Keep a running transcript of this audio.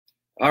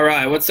All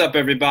right, what's up,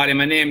 everybody?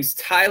 My name's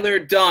Tyler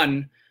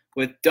Dunn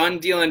with Dunn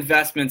Deal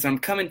Investments. I'm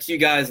coming to you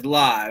guys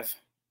live.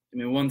 Give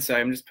me one sec.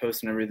 I'm just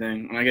posting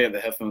everything. I gotta get the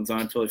headphones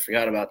on. Totally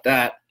forgot about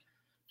that.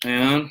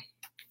 Hang on.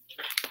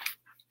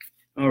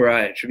 All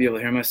right, should be able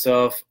to hear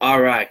myself.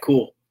 All right,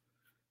 cool.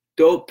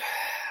 Dope.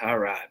 All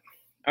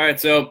right,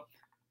 so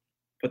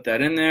put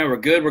that in there. We're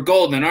good. We're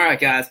golden. All right,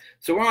 guys.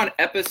 So we're on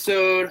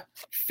episode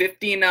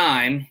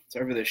 59.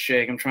 Sorry for the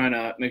shake. I'm trying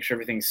to make sure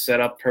everything's set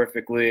up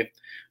perfectly.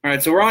 All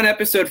right, so we're on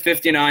episode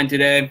 59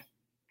 today,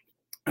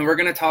 and we're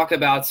going to talk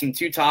about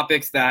two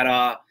topics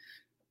that,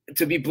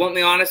 to be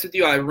bluntly honest with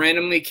you, I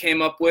randomly came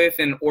up with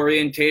in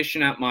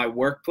orientation at my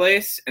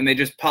workplace, and they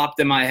just popped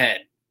in my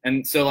head.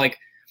 And so, like,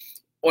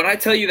 when I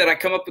tell you that I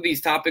come up with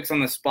these topics on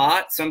the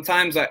spot,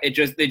 sometimes they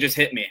just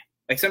hit me.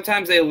 Like,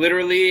 sometimes they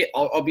literally,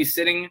 I'll be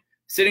sitting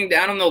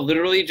down, and they'll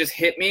literally just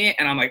hit me,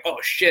 and I'm like, oh,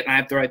 shit, and I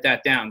have to write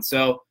that down.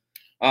 So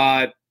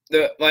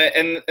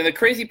the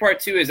crazy part,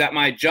 too, is at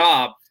my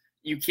job,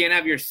 you can't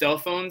have your cell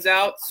phones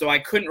out, so I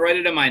couldn't write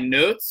it in my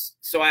notes.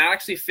 So I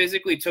actually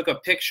physically took a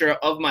picture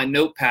of my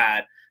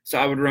notepad so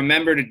I would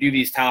remember to do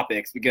these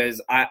topics, because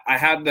I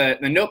had the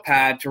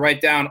notepad to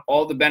write down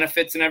all the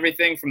benefits and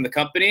everything from the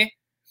company.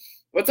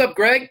 What's up,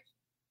 Greg?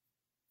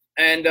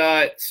 And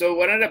so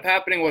what ended up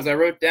happening was I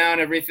wrote down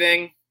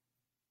everything.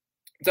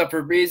 What's up,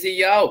 Fabrizi?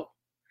 Yo,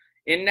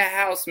 in the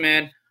house,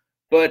 man.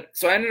 But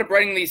so I ended up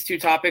writing these two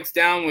topics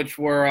down, which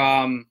were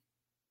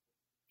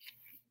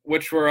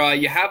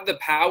you have the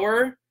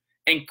power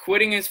and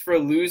quitting is for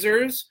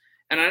losers.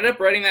 And I ended up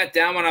writing that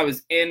down when I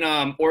was in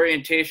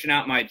orientation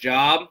at my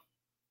job.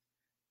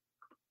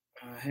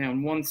 Hang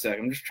on one sec.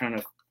 I'm just trying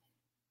to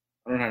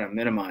 – I don't know how to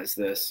minimize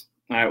this.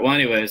 All right, well,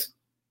 anyways.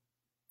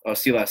 Oh,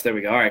 see less. There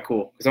we go. All right,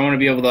 cool. Because I want to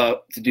be able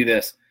to do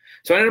this.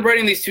 So I ended up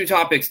writing these two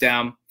topics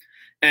down.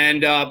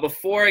 And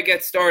before I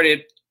get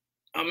started,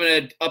 I'm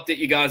going to update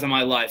you guys on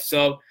my life.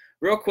 So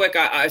real quick,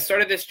 I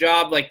started this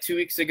job like 2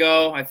 weeks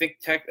ago. I think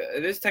this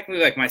is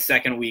technically like my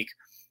second week.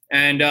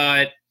 And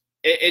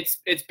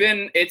it's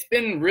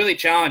been really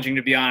challenging,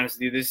 to be honest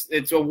with you.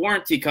 It's a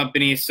warranty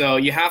company, so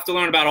you have to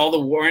learn about all the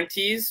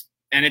warranties.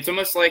 And it's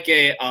almost like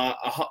a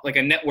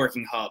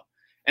networking hub.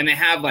 And they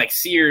have like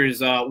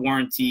Sears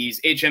warranties,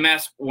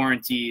 HMS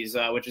warranties,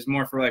 which is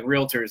more for like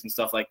realtors and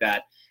stuff like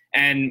that.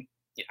 And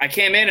I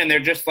came in and they're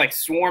just like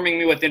swarming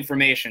me with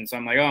information. So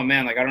I'm like, oh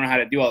man, like I don't know how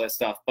to do all this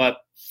stuff. But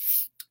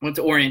went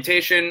to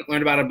orientation,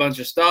 learned about a bunch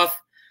of stuff.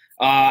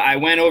 I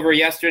went over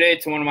yesterday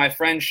to one of my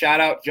friends, shout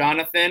out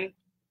Jonathan.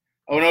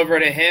 I went over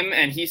to him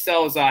and he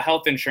sells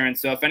health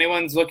insurance. So if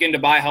anyone's looking to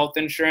buy health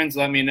insurance,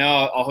 let me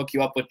know. I'll hook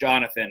you up with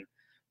Jonathan.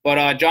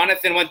 But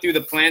Jonathan went through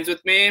the plans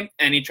with me,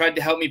 and he tried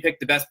to help me pick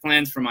the best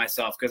plans for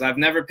myself, because I've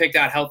never picked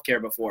out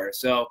healthcare before.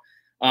 So,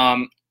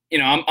 I'm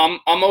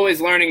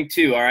always learning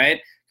too. All right,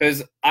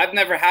 because I've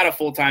never had a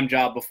full-time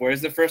job before.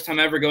 It's the first time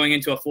ever going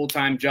into a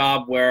full-time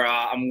job where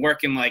I'm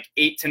working like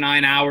 8 to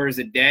 9 hours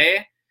a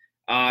day,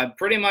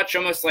 pretty much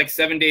almost like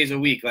 7 days a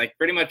week. Like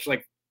pretty much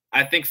like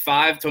I think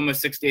 5 to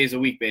almost 6 days a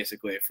week,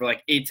 basically, for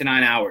like 8 to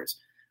 9 hours.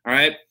 All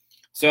right,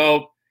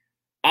 so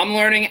I'm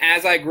learning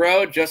as I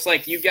grow, just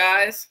like you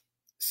guys.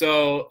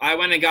 So I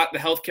went and got the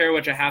healthcare,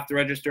 which I have to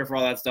register for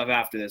all that stuff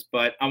after this.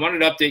 But I wanted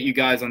to update you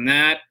guys on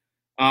that.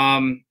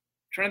 Trying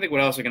to think what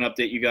else I can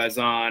update you guys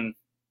on.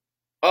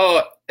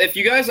 Oh, if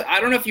you guys, I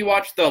don't know if you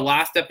watched the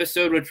last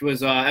episode, which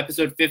was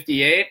episode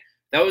 58.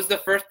 That was the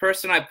first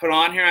person I put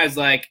on here as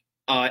like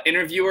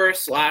interviewer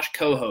 /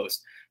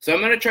 co-host. So I'm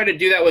going to try to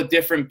do that with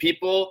different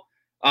people.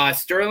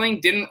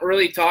 Sterling didn't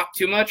really talk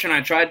too much, and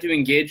I tried to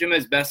engage him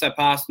as best I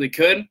possibly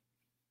could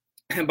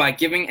by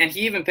giving, and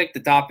he even picked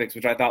the topics,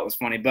 which I thought was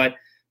funny. But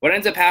what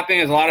ends up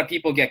happening is a lot of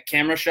people get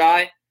camera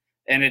shy,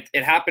 and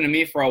it happened to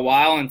me for a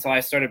while until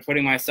I started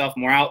putting myself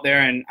more out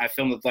there, and I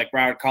filmed with like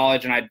Broward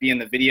College, and I'd be in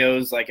the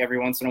videos like every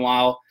once in a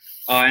while,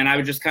 and I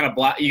would just kind of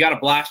you got to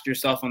blast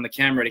yourself on the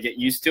camera to get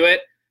used to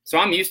it. So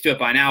I'm used to it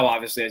by now,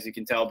 obviously, as you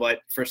can tell.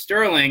 But for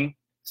Sterling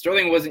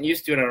wasn't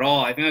used to it at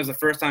all. I think it was the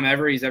first time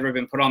he's ever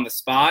been put on the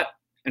spot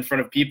in front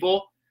of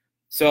people.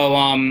 So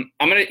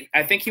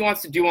I think he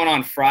wants to do one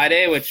on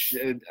Friday, which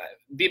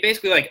be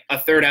basically like a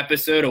third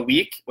episode a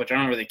week, which I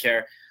don't really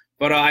care.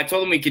 But I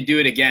told him we could do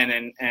it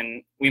again,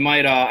 and we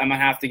might I might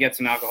have to get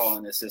some alcohol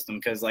in this system,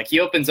 because like he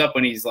opens up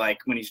when he's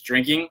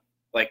drinking,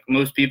 like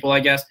most people, I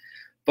guess.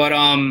 But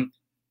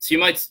so you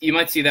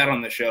might see that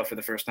on the show for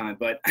the first time.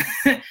 But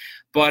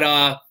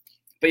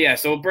but yeah,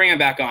 so we'll bring him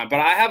back on.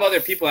 But I have other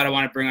people that I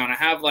want to bring on. I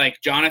have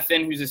like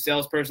Jonathan, who's a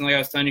salesperson, like I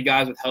was telling you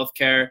guys, with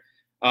healthcare.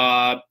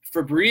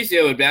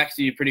 Fabrizio would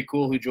actually be pretty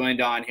cool, who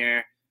joined on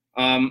here.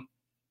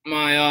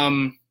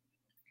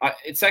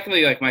 It's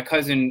technically like my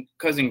cousin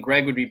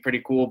Greg would be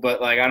pretty cool,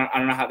 but like I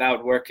don't know how that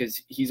would work,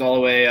 because he's all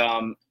the way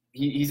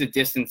he's a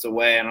distance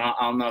away, and I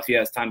don't know if he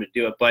has time to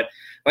do it. But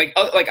like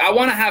I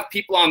want to have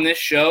people on this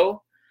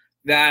show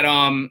that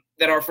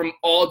are from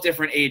all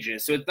different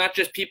ages. So it's not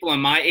just people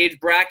in my age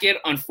bracket.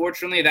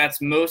 Unfortunately,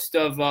 that's most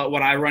of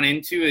what I run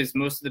into, is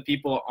most of the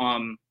people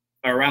are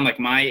around like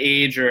my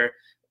age, or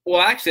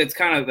well, actually it's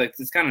kind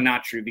of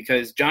not true,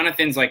 because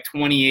Jonathan's like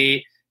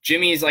 28,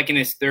 Jimmy's like in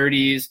his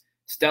 30s.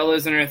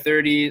 Stella's in her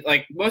 30s.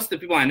 Like most of the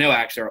people I know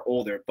actually are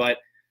older, but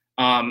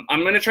I'm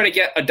going to try to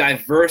get a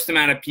diverse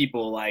amount of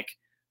people, like,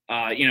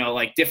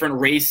 like different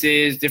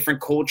races,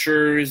 different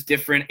cultures,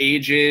 different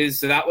ages.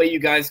 So that way you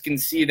guys can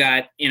see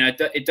that,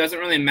 it doesn't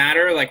really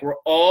matter. Like we're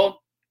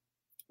all,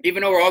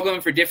 even though we're all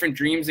going for different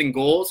dreams and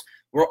goals,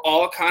 we're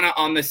all kind of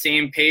on the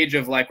same page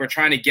of like, we're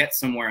trying to get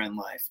somewhere in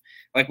life.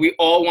 Like we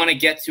all want to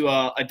get to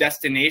a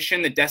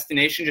destination. The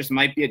destination just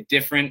might be a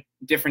different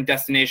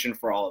destination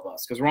for all of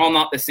us because we're all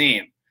not the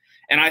same.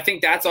 And I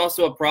think that's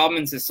also a problem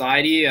in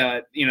society.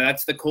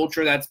 That's the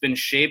culture that's been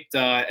shaped,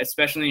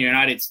 especially in the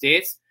United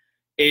States,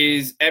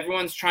 is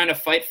everyone's trying to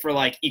fight for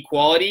like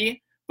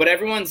equality, but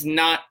everyone's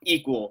not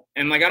equal.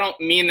 And like, I don't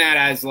mean that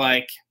as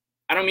like,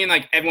 I don't mean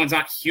like everyone's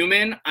not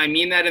human. I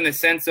mean that in the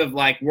sense of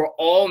like, we're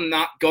all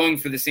not going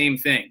for the same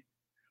thing.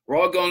 We're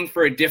all going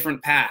for a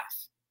different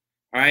path.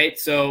 All right.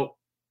 So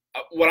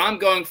what I'm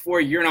going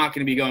for, you're not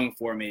going to be going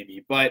for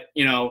maybe, but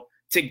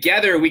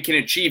together we can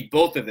achieve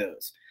both of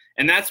those.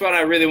 And that's what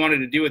I really wanted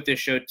to do with this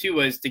show too,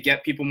 was to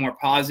get people more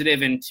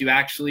positive and to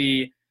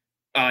actually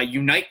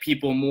unite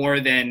people more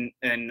than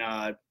I'm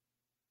trying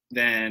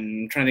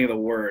to think of the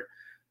word,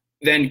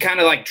 than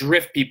kind of like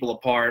drift people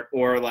apart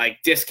or like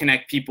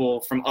disconnect people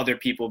from other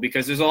people,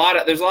 because there's a lot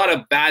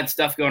of bad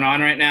stuff going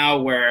on right now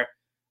where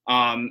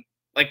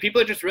like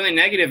people are just really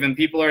negative and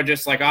people are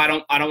just like, I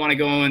don't want to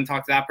go and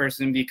talk to that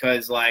person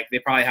because like they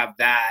probably have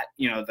that,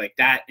 like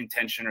that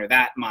intention or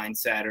that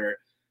mindset or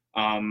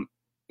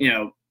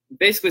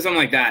basically something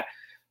like that.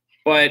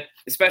 But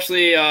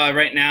especially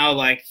right now,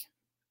 like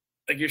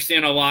you're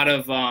seeing a lot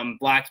of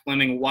blacks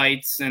blaming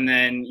whites, and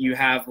then you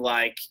have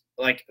like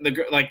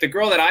the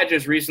girl that I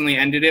just recently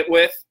ended it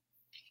with.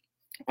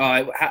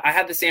 I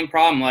had the same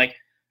problem. Like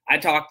I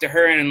talked to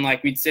her and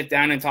like we'd sit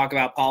down and talk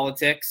about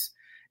politics,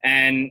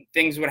 and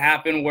things would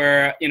happen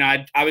where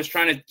I was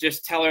trying to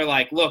just tell her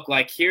like, look,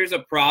 like here's a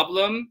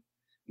problem.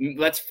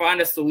 Let's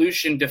find a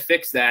solution to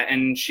fix that.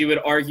 And she would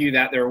argue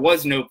that there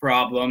was no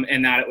problem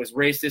and that it was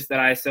racist that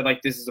I said,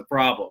 like, this is a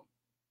problem.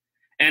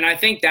 And I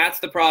think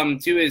that's the problem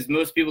too, is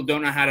most people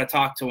don't know how to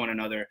talk to one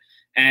another.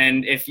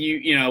 And if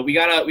we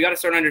gotta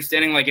start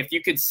understanding, like, if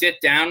you could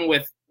sit down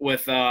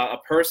with a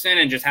person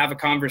and just have a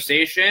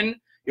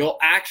conversation, you'll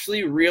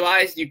actually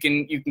realize you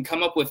can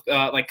come up with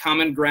like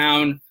common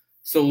ground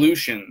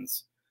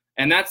solutions.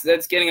 And that's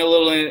getting a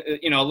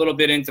little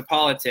bit into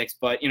politics,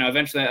 but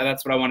eventually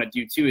that's what I want to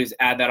do too, is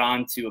add that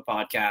on to a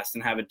podcast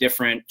and have a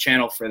different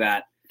channel for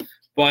that.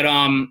 But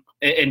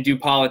and do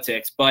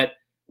politics. But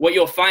what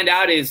you'll find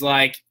out is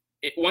like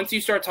once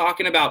you start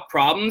talking about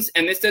problems,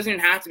 and this doesn't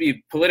have to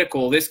be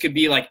political, this could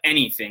be like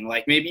anything.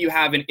 Like maybe you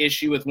have an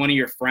issue with one of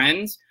your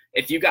friends.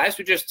 If you guys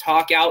would just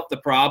talk out the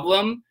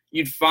problem,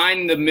 you'd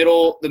find the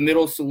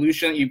middle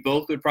solution that you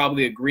both would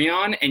probably agree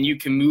on, and you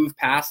can move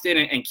past it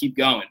and keep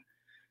going.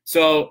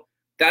 So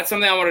that's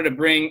something I wanted to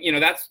bring.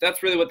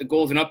 That's really what the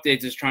goals and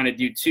updates is trying to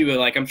do too.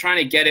 Like I'm trying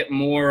to get it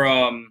more,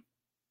 I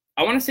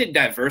want to say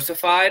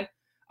diversified.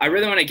 I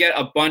really want to get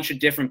a bunch of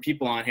different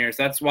people on here.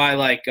 So that's why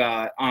like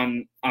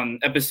on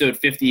episode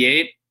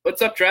 58,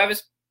 what's up,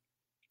 Travis?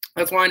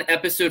 That's why on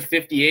episode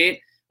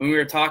 58, when we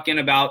were talking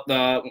about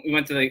we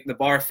went to the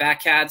bar Fat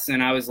Cats,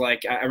 and I was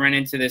like, I ran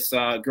into this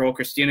girl,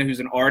 Christina, who's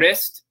an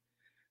artist,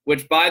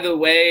 which by the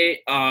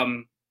way,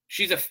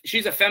 she's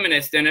a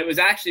feminist. And it was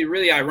actually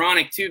really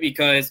ironic too,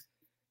 because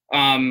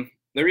the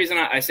reason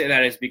I say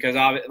that is because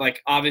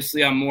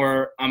obviously I'm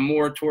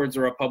more towards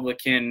the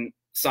Republican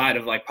side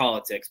of like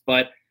politics.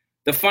 But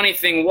the funny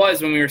thing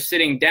was, when we were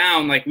sitting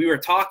down, like we were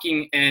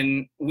talking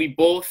and we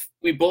both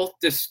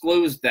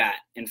disclosed that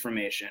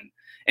information.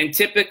 And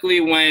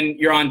typically when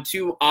you're on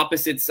two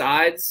opposite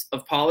sides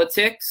of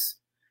politics,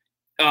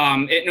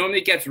 it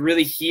normally gets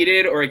really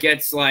heated, or it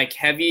gets like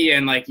heavy,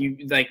 and like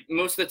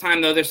most of the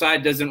time the other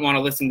side doesn't want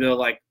to listen to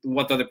like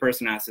what the other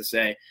person has to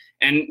say.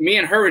 And me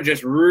and her were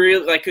just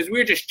really like, because we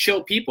were just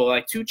chill people,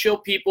 like two chill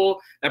people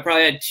that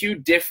probably had two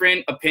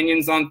different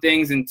opinions on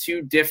things and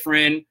two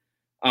different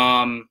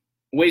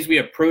ways we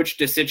approached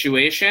a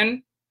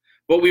situation,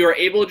 but we were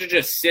able to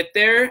just sit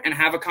there and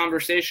have a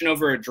conversation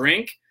over a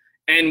drink,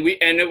 and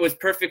it was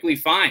perfectly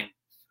fine.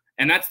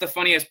 And that's the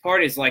funniest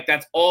part, is like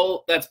that's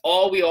all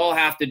we all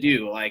have to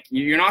do. Like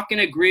you're not going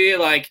to agree,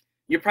 like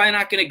you're probably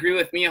not going to agree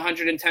with me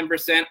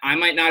 110%. I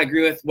might not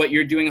agree with what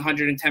you're doing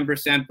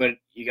 110%, but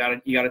you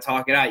got to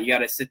talk it out. You got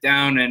to sit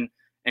down and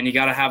you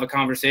got to have a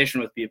conversation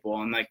with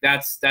people. And like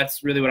that's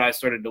really what I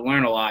started to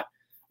learn a lot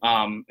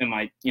in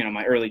my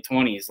my early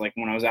 20s, like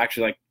when I was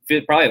actually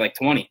like probably like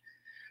 20.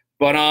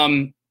 But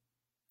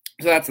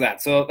so that's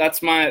that. So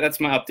that's my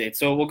update.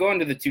 So we'll go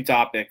into the two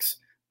topics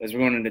as we're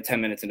going into 10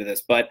 minutes into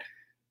this. But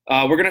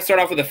we're going to start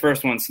off with the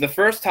first one. So the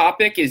first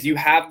topic is you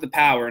have the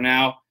power.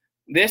 Now,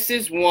 this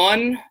is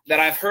one that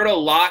I've heard a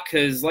lot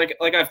because like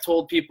I've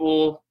told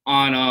people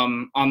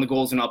on the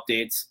goals and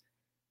updates,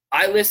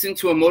 I listen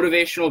to a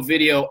motivational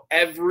video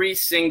every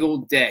single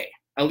day,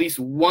 at least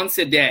once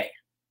a day.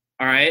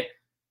 All right.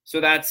 So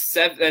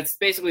that's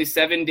basically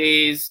 7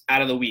 days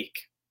out of the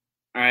week.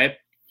 All right.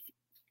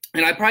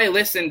 And I probably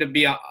listen, to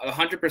be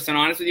 100%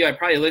 honest with you, I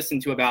probably listen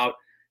to about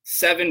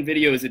 7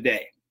 videos a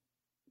day.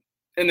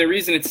 And the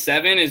reason it's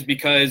 7 is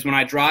because when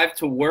I drive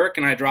to work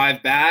and I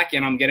drive back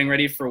and I'm getting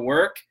ready for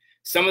work,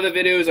 some of the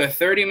videos are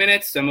 30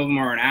 minutes, some of them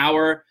are an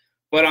hour,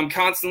 but I'm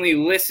constantly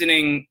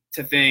listening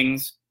to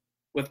things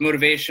with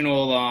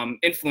motivational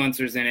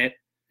influencers in it.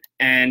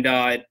 And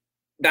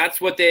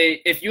that's what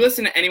if you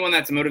listen to anyone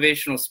that's a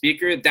motivational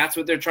speaker, that's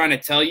what they're trying to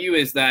tell you,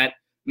 is that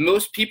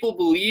most people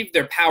believe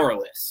they're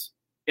powerless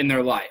in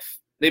their life.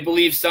 They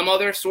believe some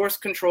other source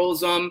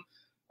controls them.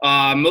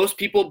 Most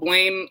people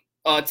blame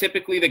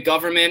typically the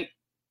government.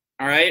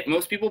 All right.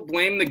 Most people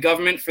blame the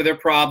government for their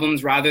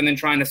problems rather than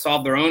trying to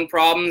solve their own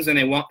problems, and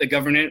they want the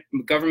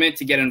government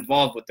to get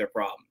involved with their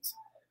problems.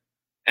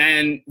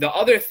 And the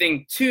other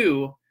thing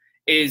too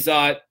is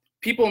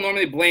people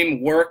normally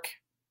blame work.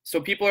 So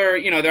people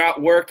are, they're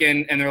at work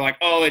and they're like,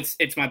 oh,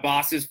 it's my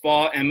boss's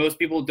fault. And most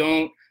people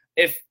don't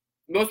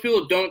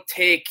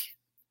take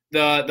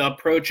the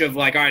approach of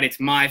like, all right, it's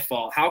my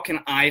fault. How can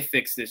I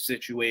fix this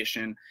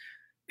situation?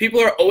 People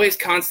are always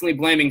constantly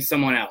blaming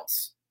someone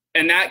else.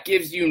 And that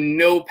gives you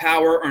no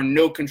power or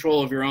no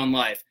control of your own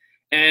life.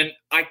 And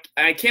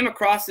I came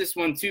across this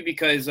one too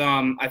because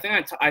I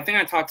think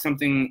I talked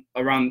something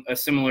around a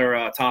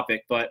similar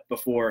topic, but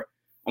before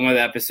on one of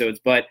the episodes.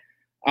 But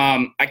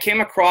I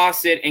came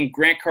across it in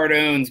Grant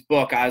Cardone's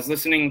book. I was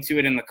listening to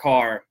it in the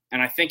car,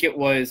 and I think it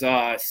was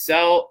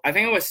Sell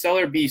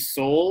or Be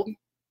Sold.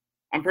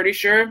 I'm pretty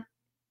sure,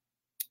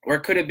 or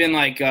it could have been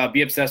like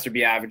Be Obsessed or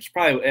Be Average.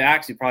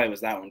 It probably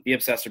was that one. Be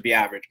Obsessed or Be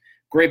Average.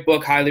 Great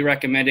book, highly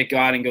recommend it. Go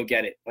out and go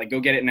get it. Like, go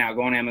get it now.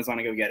 Go on Amazon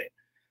and go get it.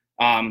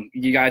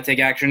 You got to take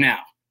action now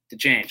to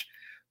change.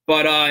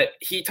 But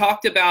he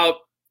talked about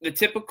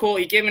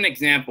he gave an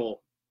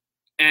example.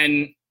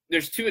 And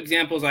there's 2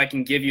 examples I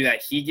can give you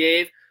that he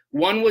gave.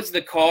 One was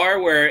the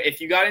car, where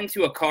if you got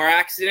into a car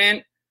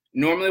accident,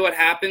 normally what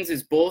happens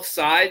is both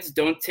sides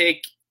don't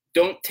take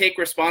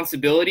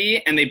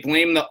responsibility, and they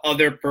blame the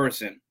other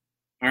person.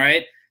 All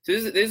right? So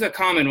this is a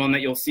common one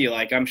that you'll see.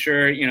 Like, I'm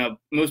sure,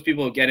 most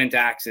people get into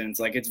accidents.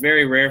 Like, it's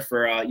very rare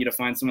for you to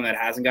find someone that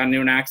hasn't gotten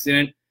into an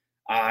accident.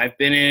 I've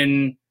been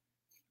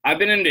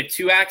into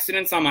 2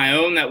 accidents on my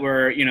own that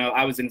were,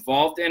 I was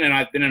involved in, and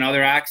I've been in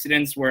other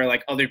accidents where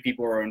like other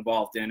people were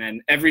involved in.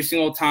 And every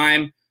single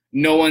time,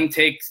 no one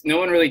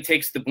really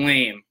takes the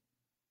blame.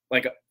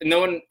 Like, no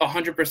one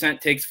 100%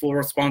 takes full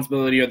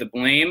responsibility or the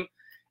blame.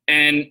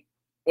 And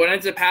what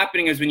ends up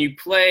happening is when you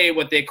play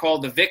what they call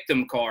the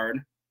victim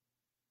card,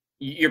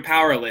 you're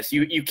powerless.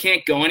 You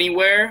can't go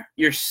anywhere.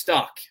 You're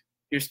stuck.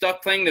 You're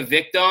stuck playing the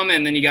victim,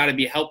 and then you got to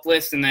be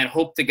helpless and then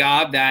hope to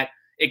God that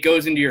it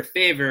goes into your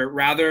favor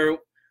rather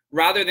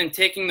than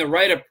taking the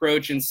right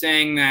approach and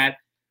saying that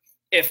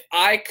if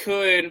I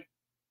could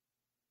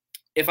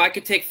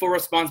take full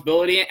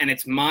responsibility and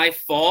it's my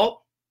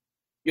fault,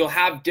 you'll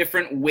have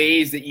different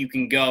ways that you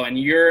can go, and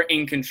you're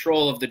in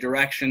control of the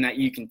direction that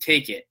you can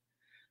take it.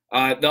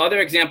 The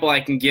other example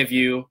I can give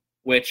you,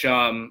 which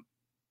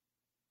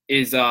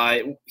is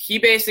he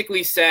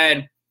basically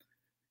said,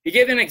 he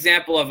gave an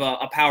example of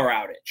a power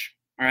outage.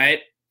 All right.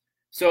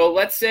 So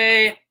let's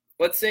say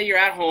you're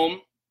at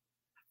home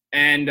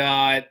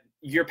and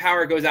your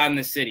power goes out in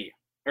the city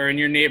or in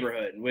your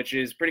neighborhood, which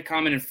is pretty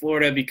common in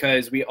Florida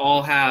because we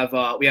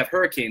have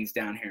hurricanes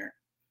down here.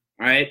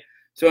 All right.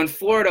 So in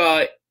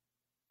Florida,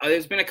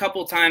 there's been a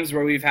couple times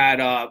where we've had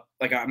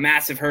like a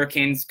massive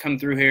hurricanes come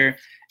through here,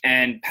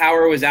 and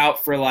power was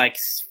out for like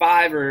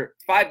 5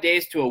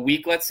 days to a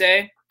week, let's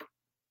say.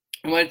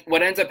 And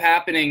what ends up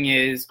happening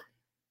is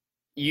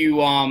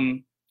you're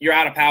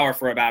out of power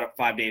for about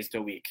 5 days to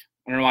a week.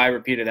 I don't know why I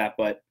repeated that,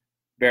 but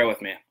bear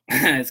with me.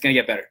 It's going to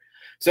get better.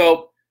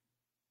 So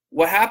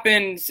what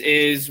happens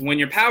is when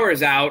your power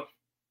is out,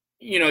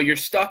 you're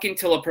stuck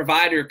until a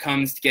provider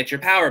comes to get your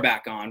power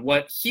back on.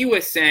 What he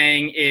was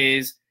saying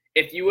is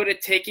if you would have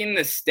taken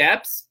the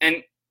steps,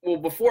 and well,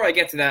 before I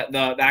get to that,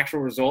 the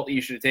actual result that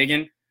you should have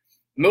taken,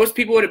 most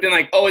people would have been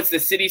like, oh, it's the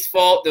city's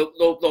fault.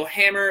 They'll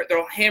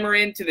hammer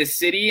into the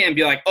city and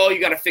be like, oh, you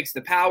got to fix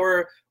the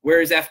power.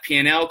 Where's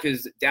FP&L?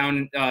 Because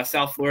down in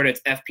South Florida,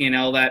 it's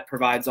FP&L that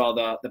provides all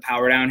the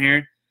power down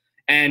here.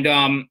 And,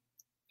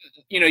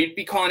 you'd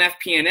be calling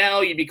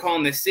FP&L, you'd be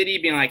calling the city,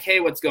 being like, hey,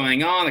 what's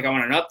going on? Like, I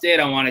want an update.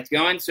 I want it to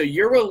go in. So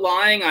you're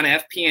relying on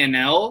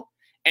FP&L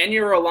and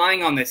you're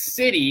relying on the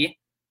city,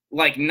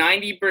 like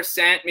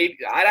 90%, maybe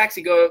I'd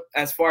actually go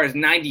as far as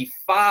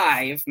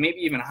 95, maybe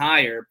even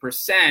higher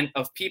 %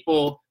 of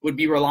people would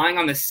be relying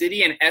on the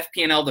city and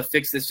FP&L to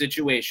fix the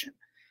situation.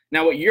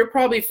 Now, what you're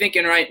probably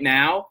thinking right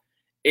now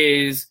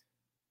is,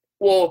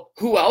 well,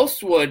 who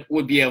else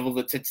would be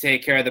able to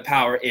take care of the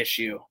power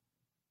issue?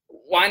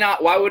 Why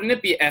not? Why wouldn't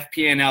it be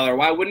FP&L, or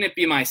why wouldn't it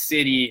be my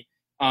city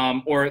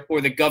or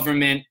the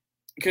government?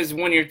 Because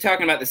when you're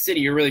talking about the city,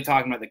 you're really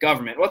talking about the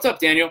government. What's up,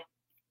 Daniel?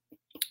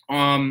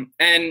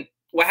 And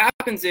what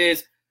happens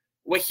is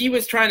what he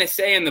was trying to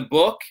say in the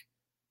book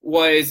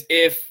was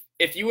if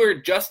you were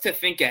just to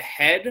think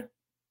ahead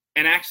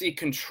and actually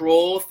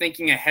control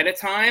thinking ahead of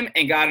time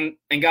and gotten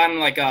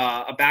like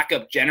a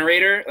backup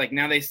generator. Like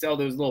now they sell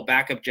those little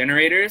backup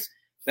generators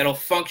that'll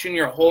function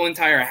your whole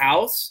entire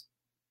house.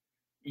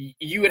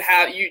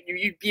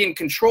 You'd be in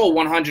control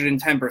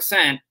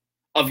 110%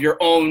 of your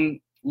own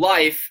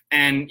life,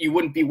 and you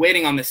wouldn't be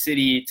waiting on the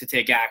city to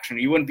take action.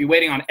 You wouldn't be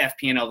waiting on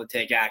FP&L to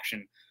take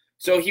action.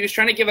 So he was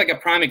trying to give like a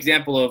prime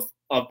example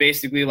of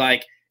basically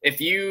like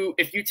if you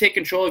take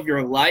control of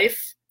your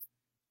life,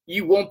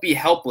 you won't be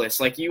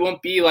helpless. Like you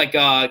won't be like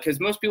because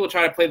most people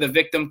try to play the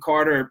victim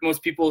card, or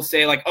most people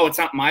say like, oh, it's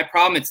not my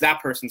problem, it's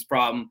that person's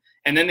problem,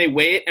 and then they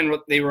wait and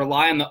they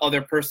rely on the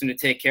other person to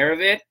take care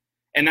of it.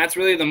 And that's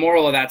really the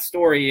moral of that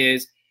story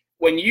is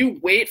when you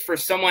wait for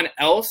someone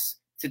else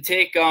to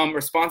take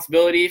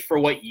responsibility for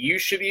what you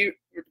should be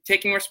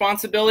taking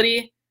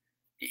responsibility,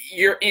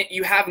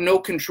 you have no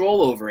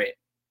control over it.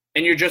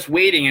 And you're just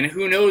waiting, and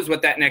who knows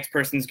what that next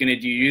person's going to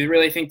do. You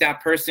really think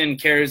that person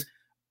cares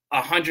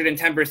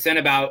 110%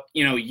 about,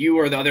 you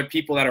or the other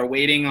people that are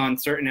waiting on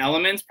certain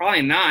elements?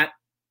 Probably not.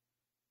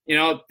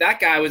 That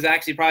guy was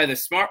actually probably the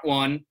smart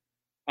one.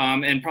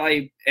 And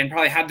probably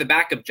had the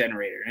backup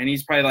generator, and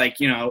he's probably like,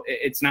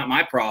 it's not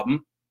my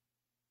problem,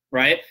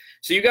 right?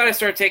 So you got to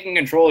start taking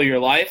control of your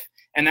life,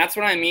 and that's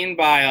what I mean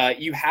by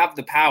you have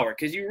the power,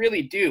 because you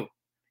really do.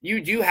 You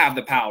do have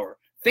the power.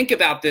 Think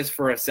about this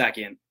for a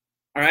second,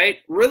 all right?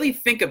 Really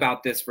think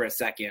about this for a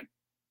second.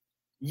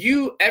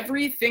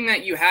 Everything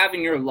that you have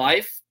in your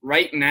life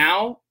right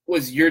now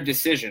was your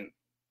decision.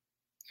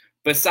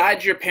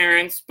 Besides your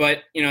parents,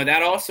 but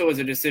that also was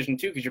a decision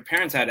too, because your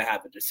parents had to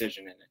have a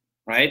decision in it.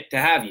 Right, to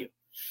have you.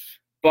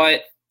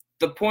 But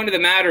the point of the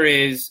matter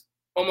is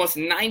almost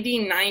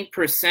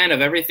 99%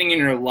 of everything in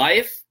your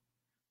life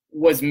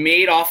was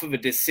made off of a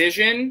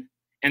decision,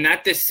 and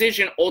that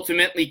decision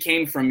ultimately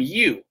came from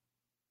you.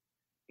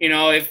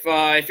 If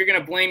you're going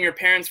to blame your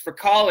parents for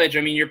college,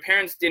 I mean, your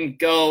parents didn't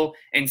go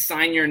and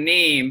sign your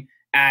name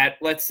at,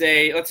 let's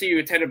say you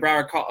attended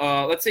Broward,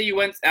 let's say you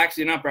went,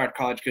 actually not Broward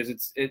College,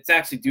 because it's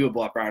actually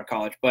doable at Broward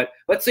College, but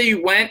let's say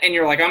you went and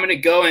you're like, I'm going to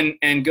go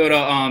and go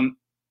to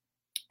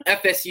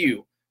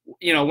FSU,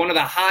 one of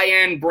the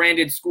high-end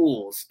branded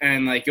schools,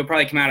 and like you'll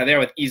probably come out of there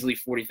with easily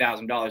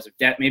 $40,000 of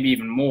debt, maybe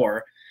even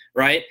more,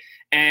 right?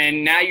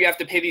 And now you have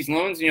to pay these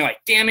loans, and you're like,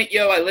 damn it,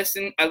 I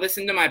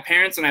listened to my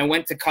parents and I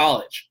went to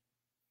college.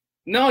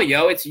 No,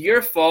 it's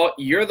your fault.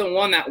 You're the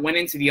one that went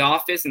into the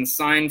office and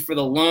signed for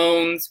the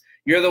loans.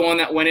 You're the one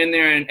that went in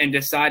there and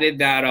decided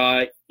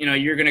that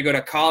you're going to go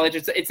to college.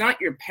 It's not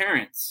your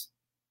parents'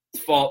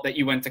 fault that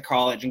you went to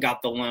college and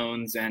got the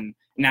loans, and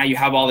now you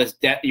have all this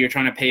debt that you're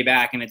trying to pay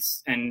back,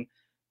 and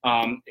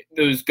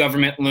those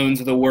government loans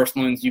are the worst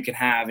loans you can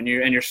have, and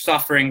you're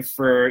suffering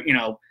for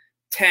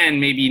 10,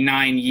 maybe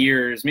 9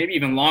 years, maybe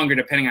even longer,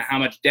 depending on how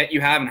much debt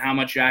you have and how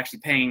much you're actually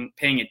paying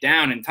it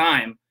down in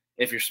time,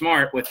 if you're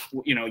smart with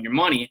your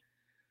money.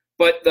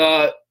 But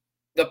the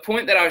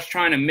point that I was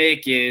trying to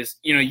make is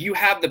you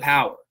have the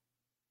power,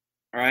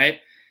 all right?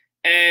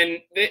 And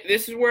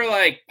this is where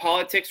like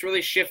politics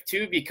really shift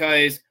too,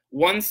 because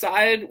one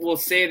side will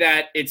say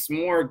that it's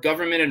more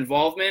government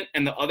involvement,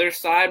 and the other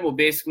side will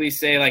basically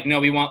say like, no,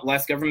 we want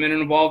less government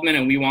involvement,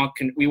 and we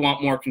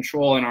want more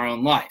control in our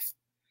own life.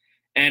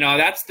 And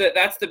that's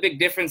the big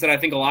difference that I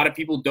think a lot of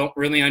people don't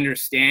really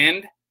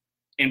understand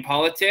in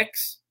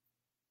politics.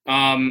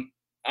 I'm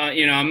not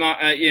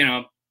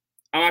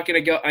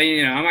going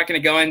to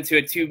go into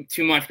it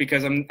too much,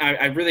 because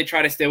I really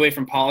try to stay away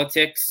from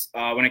politics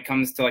when it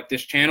comes to like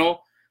this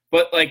channel.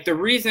 But like the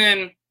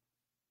reason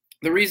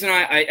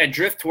I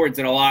drift towards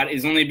it a lot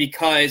is only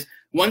because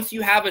once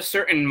you have a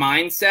certain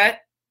mindset,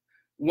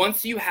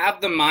 once you have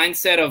the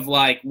mindset of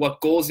like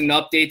what goals and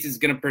updates is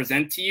going to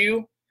present to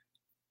you,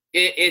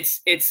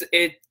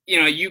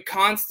 you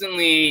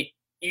constantly,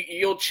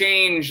 you'll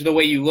change the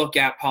way you look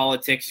at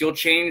politics. You'll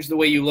change the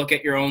way you look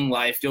at your own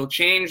life. You'll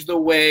change the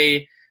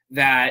way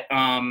that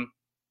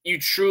you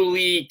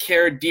truly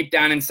care deep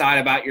down inside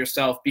about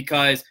yourself,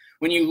 because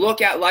when you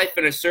look at life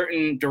in a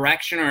certain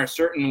direction or a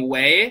certain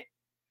way,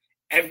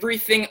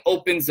 everything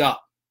opens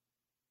up.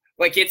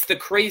 Like, it's the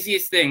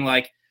craziest thing.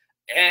 Like,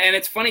 and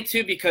it's funny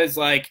too, because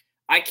like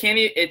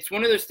it's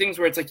one of those things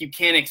where it's like you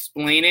can't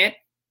explain it.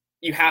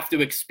 You have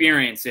to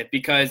experience it,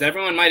 because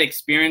everyone might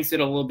experience it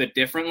a little bit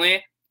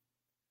differently.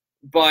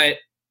 But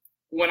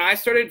when I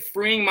started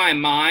freeing my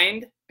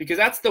mind, because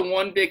that's the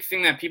one big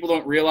thing that people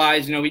don't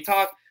realize, a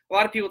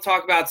lot of people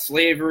talk about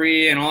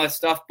slavery and all that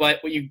stuff, but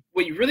what you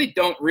really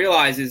don't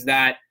realize is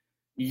that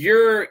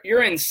you're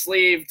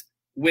enslaved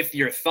with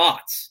your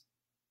thoughts.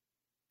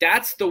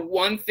 That's the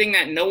one thing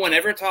that no one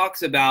ever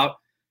talks about,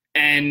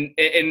 and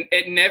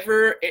it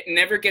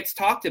never gets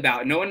talked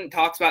about. No one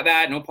talks about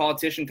that. No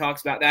politician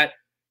talks about that.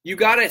 You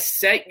got to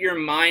set your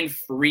mind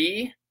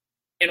free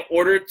in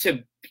order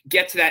to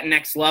get to that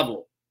next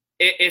level.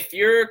 If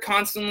you're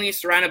constantly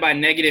surrounded by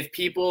negative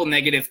people,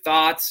 negative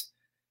thoughts,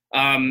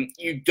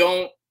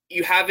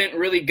 you haven't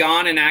really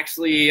gone and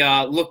actually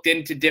looked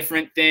into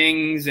different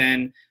things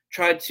and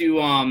tried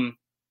to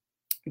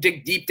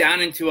dig deep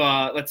down into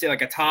let's say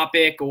like a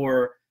topic,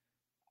 or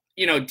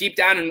deep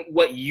down in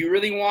what you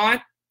really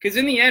want. Because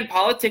in the end,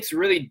 politics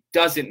really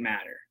doesn't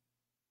matter.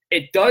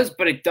 It does,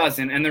 but it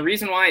doesn't. And the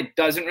reason why it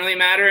doesn't really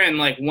matter, and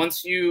like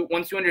once you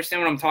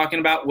understand what I'm talking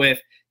about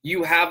with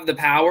you have the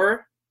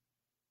power,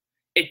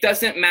 it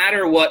doesn't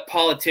matter what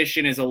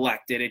politician is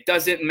elected. It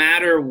doesn't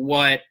matter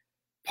what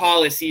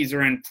policies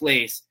are in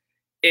place.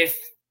 If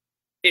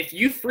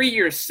you free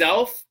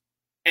yourself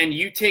and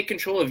you take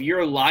control of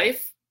your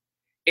life,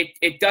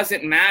 it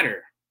doesn't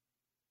matter.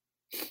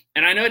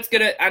 And I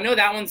know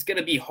that one's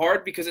gonna be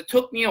hard because it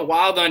took me a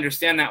while to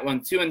understand that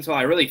one too until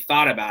I really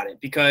thought about it.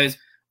 Because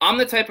I'm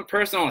the type of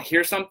person, I'll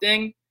hear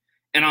something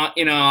and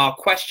I'll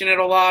question it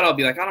a lot. I'll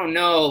be like, I don't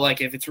know,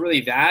 like if it's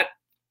really that.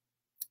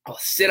 I'll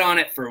sit on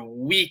it for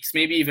weeks,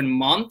 maybe even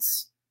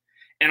months,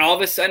 and all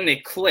of a sudden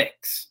it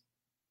clicks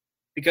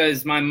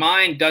because my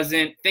mind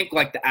doesn't think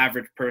like the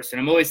average person.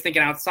 I'm always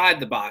thinking outside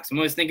the box. I'm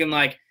always thinking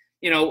like,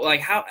 like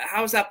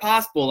how is that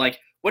possible? Like,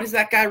 what is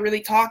that guy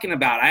really talking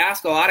about? I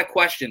ask a lot of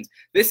questions.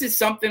 This is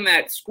something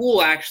that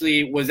school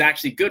was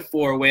actually good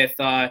for with,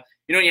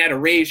 you had to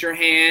raise your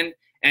hand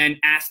and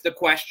ask the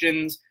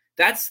questions.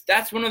 That's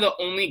one of the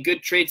only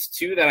good traits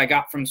too that I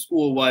got from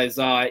school was,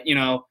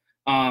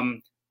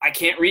 I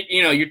can't read,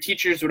 your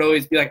teachers would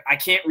always be like, I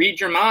can't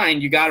read your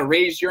mind. You got to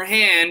raise your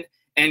hand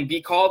and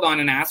be called on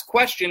and ask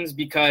questions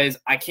because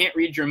I can't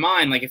read your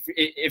mind. Like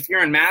if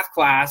you're in math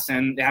class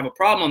and they have a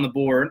problem on the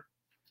board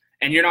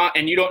and you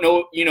don't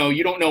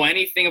know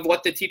anything of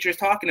what the teacher's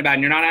talking about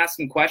and you're not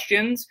asking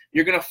questions,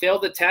 you're going to fail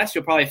the test.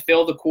 You'll probably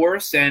fail the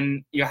course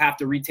and you'll have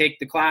to retake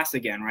the class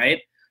again. Right.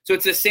 So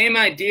it's the same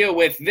idea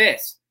with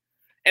this.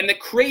 And the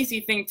crazy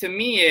thing to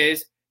me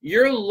is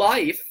your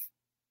life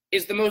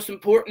is the most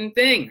important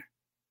thing.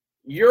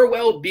 Your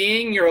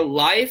well-being, your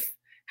life,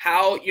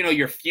 how,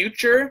 your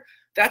future,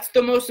 that's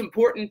the most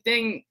important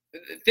thing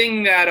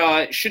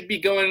that should be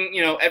going,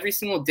 every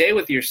single day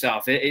with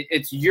yourself.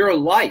 It's your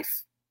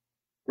life,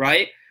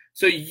 right?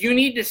 So you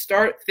need to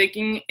start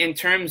thinking in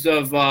terms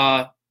of,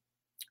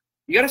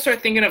 you got to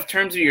start thinking of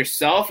terms of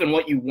yourself and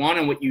what you want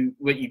and what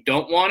you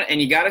don't want.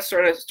 And you got to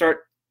start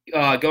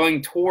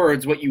going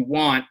towards what you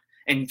want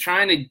and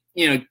trying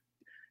to,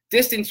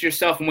 distance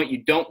yourself from what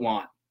you don't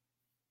want.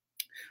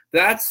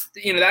 That's,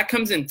 that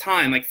comes in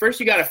time. Like first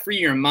you got to free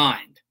your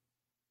mind.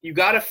 You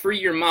got to free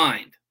your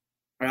mind,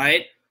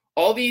 right?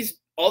 All these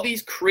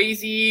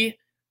crazy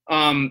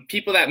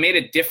people that made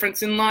a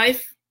difference in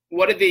life,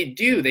 what did they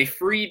do? They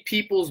freed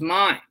people's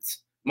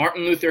minds.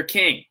 Martin Luther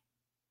King,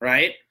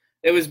 right?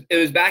 It was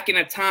back in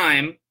a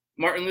time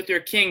Martin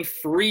Luther King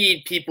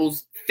freed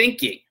people's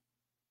thinking,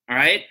 all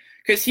right?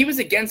 Because he was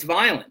against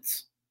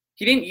violence.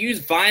 He didn't use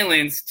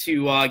violence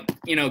to,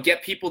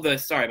 get people to,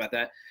 sorry about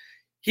that.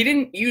 He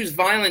didn't use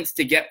violence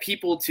to get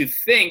people to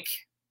think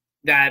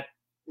that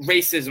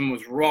racism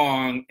was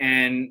wrong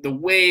and the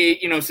way,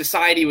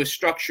 society was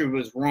structured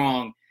was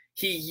wrong.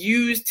 He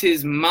used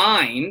his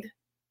mind.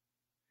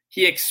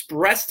 He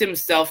expressed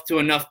himself to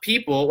enough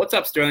people. What's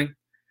up, Sterling?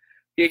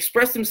 He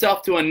expressed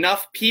himself to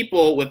enough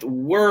people with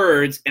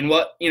words and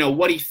what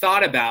he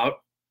thought about.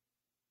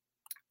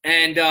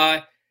 And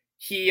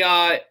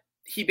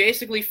he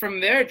basically from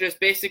there just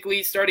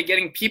basically started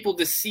getting people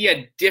to see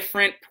a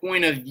different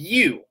point of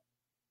view.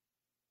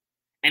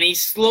 And he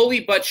slowly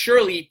but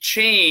surely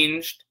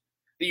changed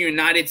the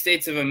United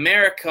States of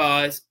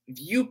America's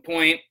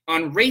viewpoint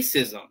on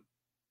racism.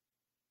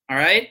 All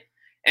right?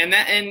 And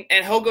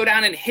he'll go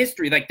down in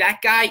history. Like that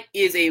guy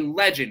is a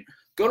legend.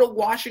 Go to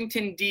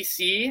Washington,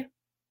 D.C.,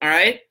 all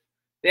right?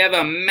 They have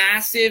a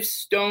massive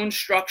stone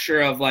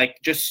structure of like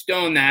just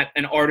stone that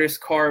an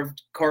artist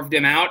carved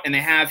him out, and they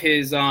have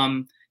his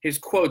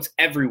quotes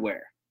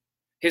everywhere.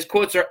 His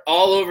quotes are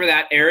all over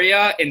that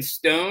area in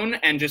stone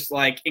and just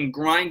like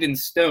engrined in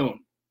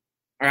stone.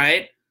 All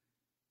right,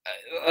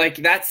 like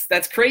that's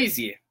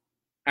crazy.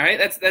 All right,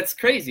 that's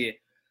crazy.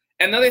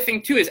 Another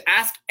thing too is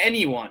ask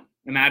anyone,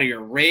 no matter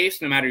your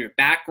race, no matter your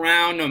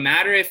background, no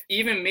matter if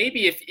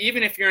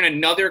you're in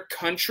another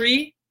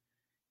country,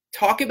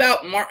 talk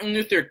about Martin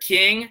Luther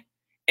King,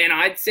 and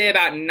I'd say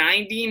about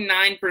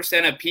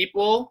 99% of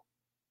people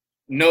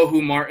know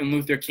who Martin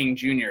Luther King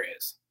Jr.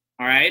 is.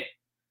 All right,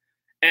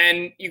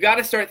 and you got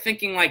to start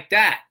thinking like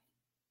that.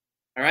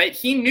 All right,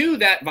 he knew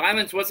that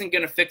violence wasn't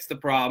going to fix the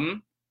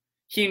problem.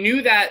 He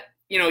knew that,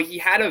 he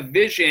had a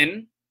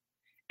vision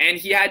and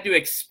he had to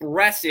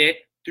express it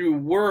through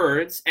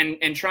words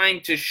and trying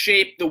to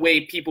shape the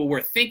way people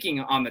were thinking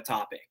on the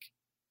topic.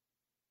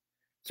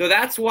 So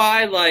that's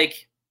why,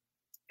 like,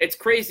 it's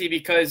crazy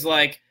because,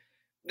 like,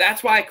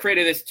 that's why I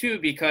created this too,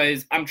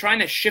 because I'm trying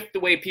to shift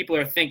the way people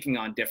are thinking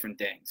on different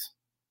things.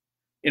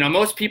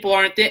 Most people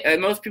aren't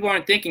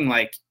thinking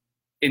like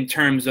in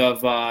terms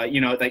of,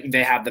 like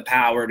they have the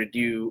power to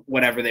do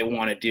whatever they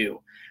want to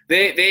do.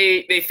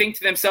 They think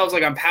to themselves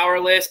like, I'm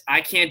powerless.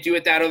 I can't do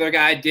what that other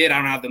guy did. I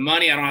don't have the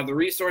money. I don't have the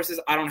resources.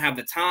 I don't have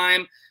the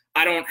time.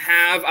 I don't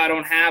have.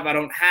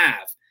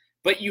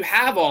 But you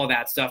have all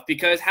that stuff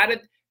because how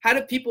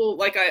did people,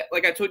 like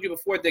I told you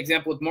before, the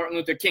example with Martin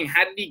Luther King,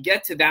 how did he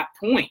get to that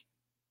point?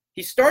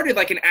 He started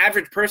like an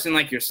average person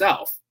like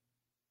yourself.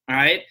 All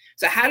right.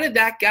 So how did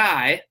that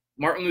guy,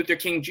 Martin Luther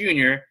King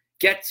Jr.,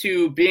 get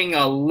to being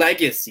a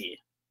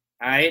legacy?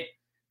 All right.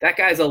 That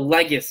guy's a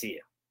legacy.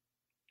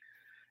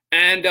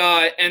 And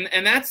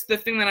that's the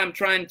thing that I'm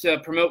trying to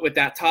promote with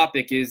that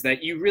topic, is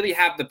that you really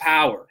have the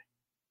power,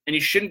 and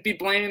you shouldn't be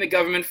blaming the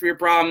government for your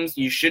problems.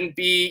 You shouldn't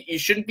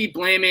be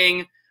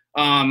blaming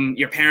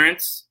your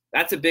parents.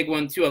 That's a big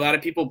one too. A lot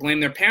of people blame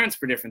their parents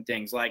for different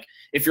things. Like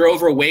if you're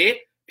overweight,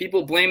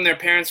 people blame their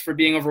parents for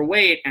being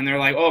overweight, and they're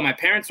like, "Oh, my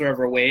parents are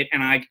overweight,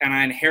 and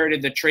I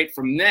inherited the trait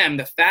from them,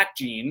 the fat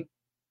gene,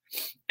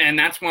 and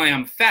that's why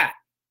I'm fat."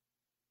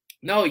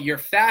 No, you're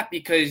fat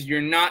because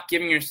you're not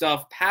giving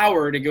yourself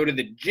power to go to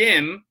the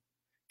gym,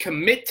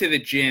 commit to the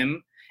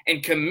gym,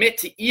 and commit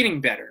to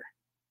eating better,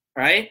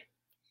 right?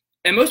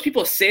 And most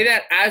people say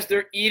that as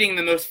they're eating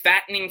the most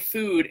fattening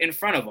food in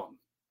front of them,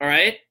 all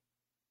right?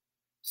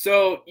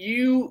 So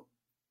you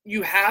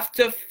have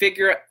to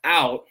figure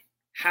out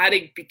how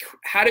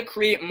to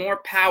create more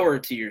power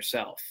to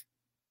yourself,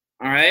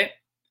 all right?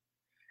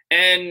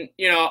 And,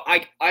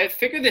 I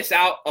figured this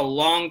out a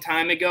long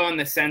time ago, in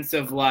the sense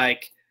of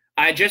like,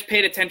 I just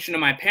paid attention to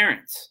my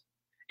parents,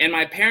 and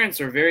my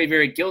parents are very,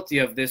 very guilty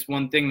of this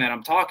one thing that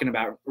I'm talking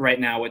about right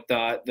now with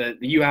the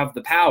you have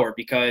the power,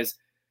 because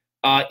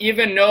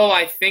even though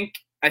I think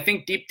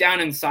deep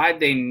down inside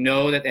they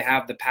know that they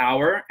have the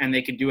power and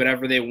they can do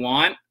whatever they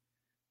want,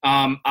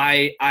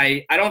 I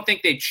don't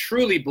think they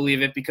truly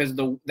believe it because of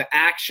the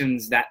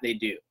actions that they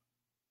do.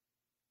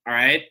 All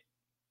right,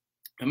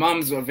 my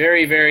mom's a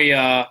very, very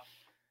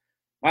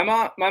my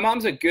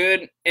mom's a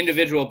good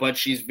individual, but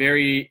she's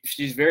very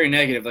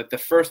negative. Like the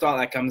first thought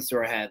that comes to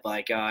her head,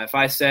 like if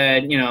I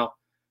said,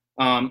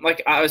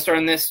 like I was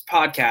starting this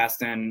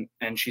podcast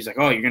and she's like,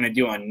 "Oh, you're gonna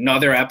do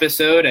another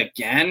episode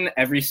again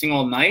every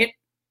single night?"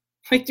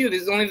 Like, dude,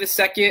 this is only the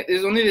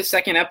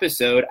second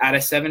episode out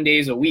of 7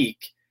 days a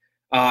week.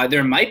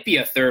 There might be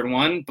a third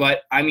one,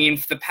 but I mean,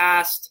 for the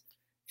past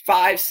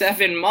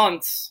 5-7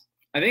 months,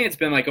 I think it's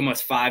been like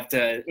almost 5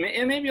 to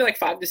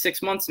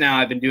 6 months now,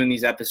 I've been doing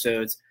these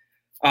episodes.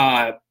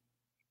 I've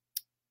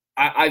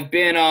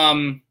been,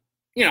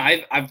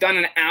 I've done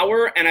an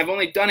hour, and I've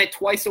only done it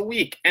twice a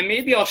week, and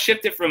maybe I'll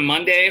shift it from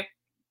Monday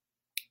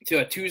to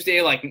a Tuesday,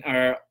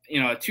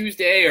 a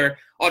Tuesday, or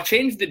I'll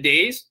change the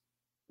days.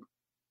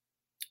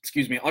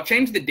 I'll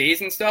change the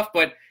days and stuff,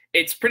 but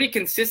it's pretty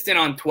consistent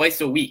on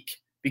twice a week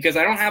because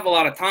I don't have a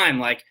lot of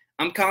time. Like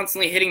I'm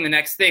constantly hitting the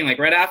next thing. Like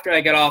right after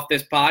I get off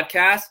this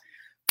podcast,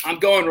 I'm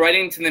going right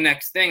into the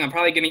next thing. I'm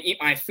probably going to eat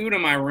my food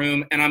in my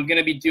room, and I'm going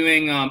to be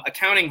doing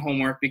accounting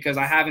homework because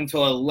I have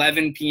until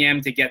 11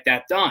 p.m. to get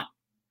that done.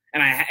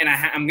 And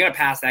I'm going to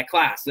pass that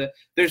class.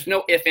 There's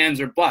no ifs, ands,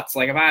 or buts.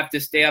 Like if I have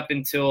to stay up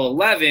until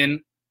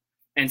 11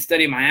 and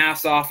study my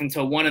ass off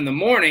until 1 in the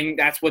morning,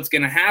 that's what's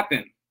going to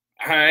happen.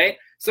 All right?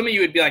 Some of you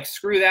would be like,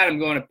 screw that, I'm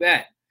going to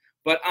bed.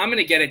 But I'm going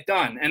to get it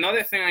done.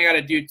 Another thing I got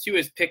to do, too,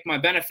 is pick my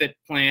benefit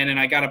plan, and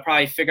I got to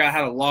probably figure out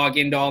how to log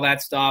into all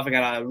that stuff. I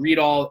got to read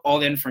all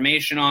the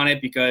information on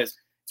it because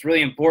it's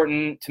really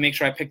important to make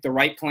sure I pick the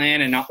right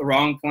plan and not the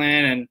wrong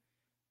plan.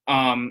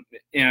 And,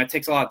 it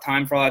takes a lot of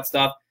time for all that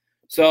stuff.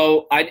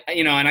 So, and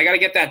I got to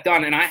get that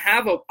done. And I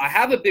have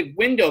a big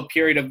window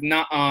period of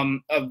not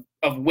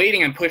of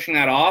waiting and pushing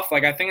that off.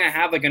 Like I think I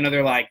have like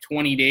another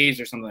 20 days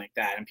or something like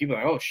that. And people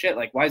are like, oh, shit,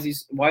 like why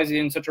is he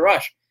in such a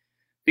rush?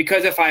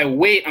 Because if I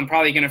wait, I'm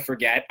probably going to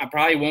forget. I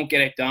probably won't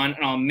get it done,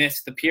 and I'll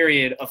miss the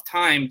period of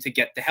time to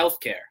get the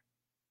healthcare.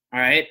 All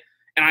right,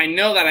 and I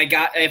know that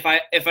if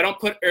I don't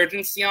put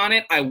urgency on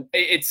it,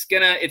 it's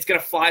gonna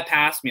fly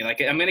past me.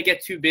 Like I'm gonna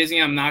get too busy.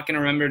 I'm not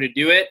gonna remember to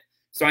do it.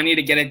 So I need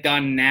to get it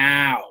done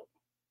now,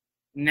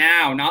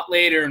 not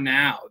later.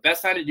 Now, the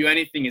best time to do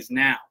anything is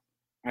now.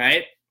 All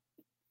right.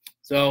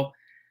 So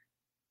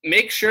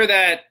make sure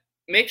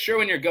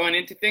when you're going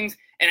into things.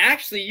 And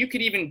actually, you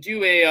could even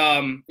do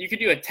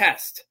a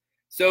test.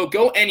 So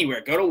go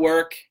anywhere, go to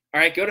work. All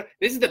right,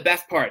 this is the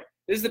best part.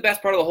 This is the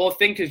best part of the whole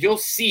thing because you'll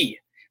see.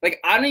 Like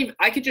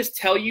I could just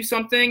tell you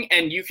something,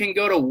 and you can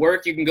go to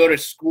work, you can go to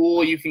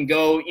school, you can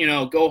go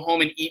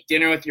home and eat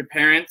dinner with your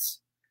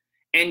parents,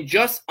 and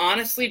just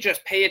honestly,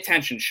 just pay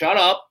attention. Shut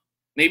up.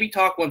 Maybe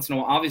talk once in a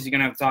while. Obviously, you're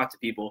gonna have to talk to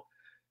people,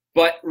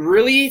 but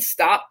really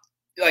stop.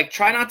 Like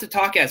try not to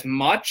talk as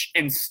much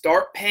and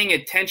start paying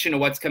attention to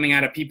what's coming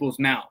out of people's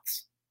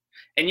mouths.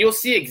 And you'll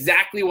see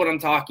exactly what I'm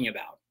talking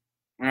about,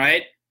 all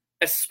right?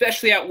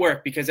 Especially at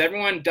work, because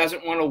everyone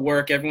doesn't want to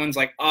work. Everyone's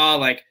like, oh,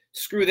 like,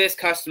 screw this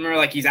customer.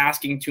 Like, he's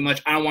asking too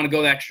much. I don't want to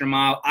go the extra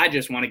mile. I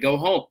just want to go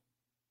home,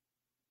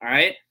 all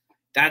right?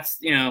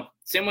 That's,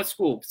 same with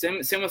school. Same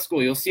with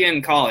school. You'll see it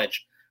in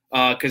college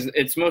because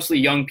it's mostly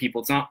young people.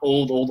 It's not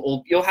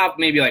old. You'll have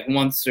maybe like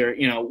once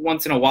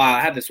in a while.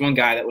 I had this one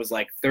guy that was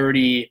like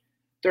 30,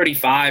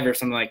 35 or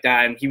something like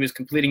that, and he was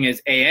completing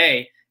his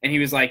AA. And he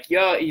was like,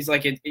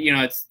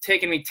 it's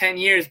taken me 10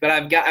 years, but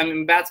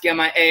I'm about to get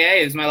my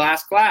AA. This is my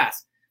last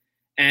class.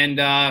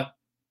 And I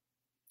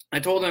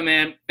told him,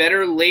 man,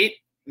 better late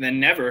than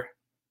never,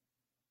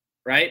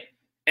 right?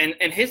 And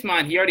in his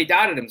mind, he already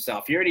doubted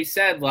himself. He already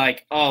said,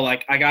 like, oh,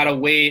 like, I got to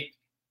wait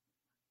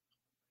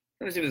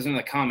Let me see if there's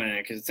another comment in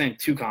it because it's saying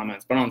 2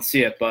 comments, but I don't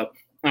see it. But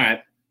all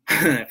right,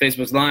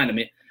 Facebook's lying to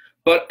me.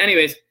 But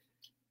anyways,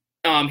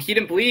 he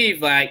didn't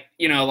believe, like,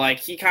 you know, like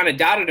he kind of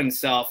doubted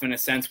himself in a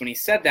sense when he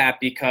said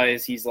that,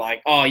 because he's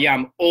like, oh yeah,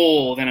 I'm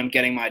old and I'm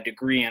getting my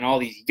degree and all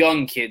these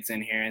young kids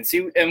in here. And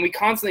see, and we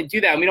constantly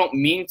do that and we don't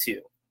mean to.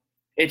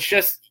 It's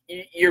just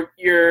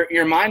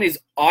your mind is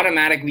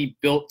automatically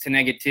built to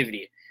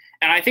negativity.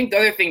 And I think the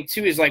other thing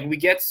too is, like, we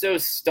get so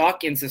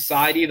stuck in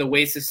society, the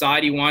way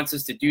society wants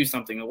us to do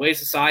something, the way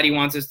society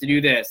wants us to do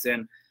this,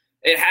 and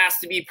it has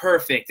to be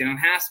perfect and it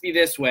has to be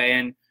this way.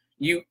 And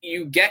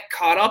you get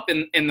caught up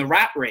in the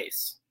rat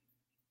race.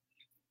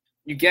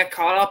 You get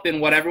caught up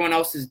in what everyone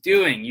else is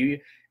doing.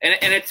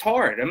 And it's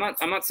hard. I'm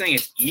not saying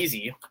it's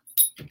easy.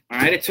 All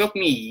right. It took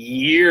me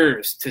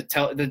years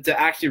to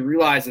actually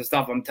realize the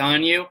stuff I'm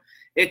telling you.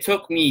 It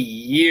took me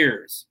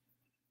years,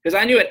 because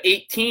I knew at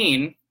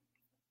 18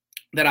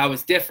 that I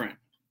was different.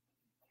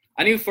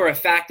 I knew for a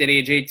fact at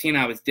age 18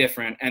 I was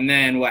different. And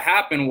then what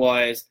happened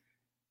was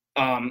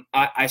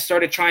I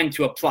started trying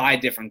to apply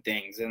different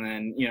things. And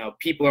then, you know,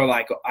 people are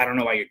like, I don't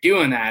know why you're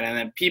doing that. And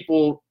then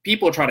people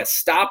try to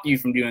stop you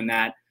from doing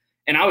that.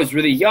 And I was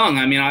really young.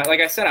 I mean, like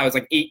I said, I was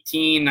like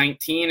 18,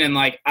 19. And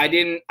like, I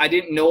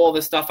didn't know all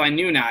the stuff I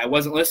knew now. I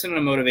wasn't listening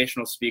to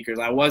motivational speakers.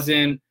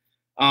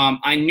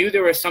 I knew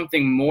there was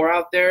something more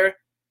out there,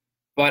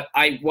 but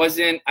I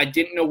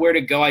didn't know where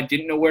to go. I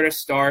didn't know where to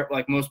start.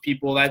 Like most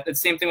people, that's the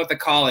same thing with the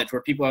college,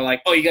 where people are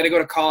like, oh, you got to go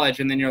to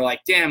college. And then you're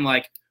like, damn,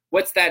 like,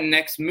 what's that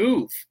next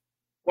move?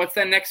 What's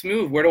that next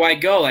move? Where do I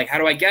go? Like, how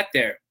do I get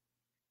there?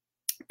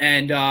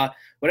 And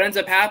what ends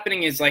up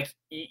happening is, like,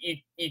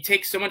 you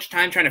take so much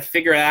time trying to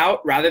figure it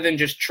out rather than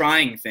just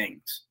trying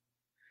things.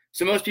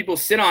 So most people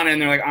sit on it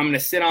and they're like, I'm going to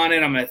sit on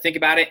it. I'm going to think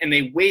about it. And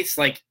they waste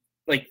like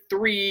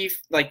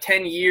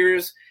 10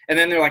 years. And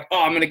then they're like,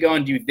 oh, I'm going to go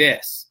and do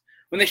this,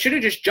 when they should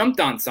have just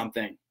jumped on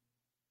something.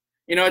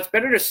 You know, it's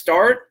better to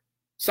start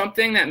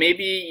something that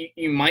maybe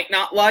you might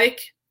not like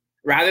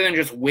rather than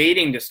just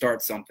waiting to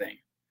start something.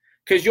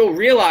 Because you'll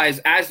realize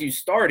as you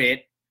start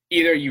it,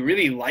 either you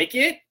really like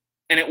it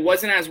and it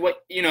wasn't as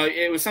what, you know,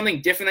 it was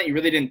something different that you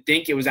really didn't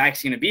think it was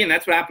actually going to be. And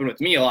that's what happened with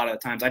me a lot of the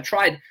times. I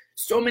tried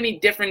so many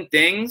different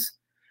things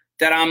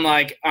that I'm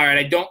like, all right,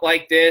 I don't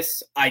like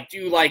this. I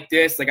do like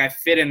this. Like, I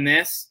fit in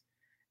this.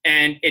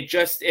 And it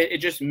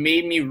just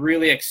made me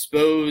really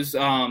expose,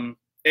 it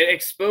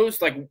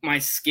exposed like my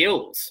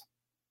skills.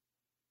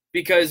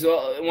 Because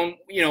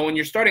when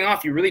you're starting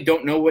off, you really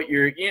don't know what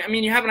you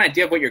have an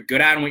idea of what you're good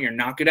at and what you're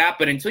not good at,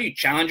 but until you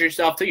challenge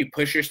yourself, until you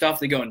push yourself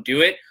to go and do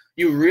it,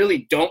 you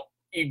really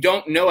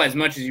don't know as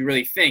much as you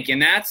really think.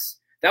 And that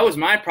was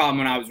my problem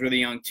when I was really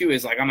young too,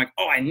 is like, I'm like,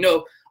 oh, I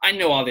know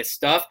all this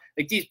stuff.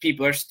 Like, these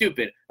people are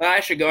stupid. I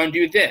should go and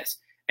do this.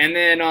 And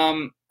then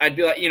I'd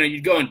be like, you know,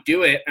 you'd go and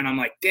do it, and I'm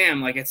like, damn,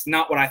 like, it's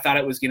not what I thought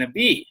it was going to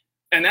be.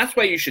 And that's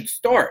why you should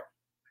start.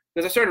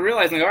 Because I started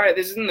realizing, like, all right,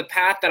 this isn't the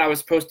path that I was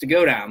supposed to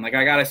go down. Like,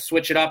 I got to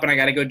switch it up and I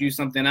got to go do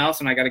something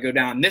else and I got to go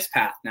down this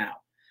path now.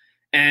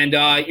 And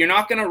you're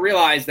not going to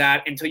realize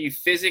that until you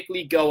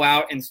physically go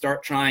out and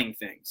start trying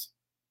things.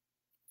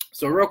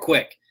 So real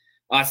quick,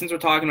 since we're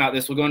talking about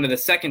this, we'll go into the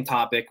second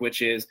topic,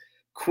 which is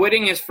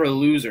quitting is for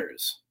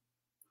losers.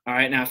 All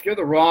right. Now, if you're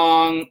the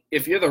wrong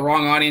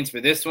audience for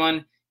this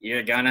one,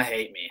 you're going to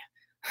hate me.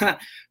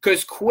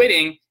 Because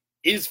quitting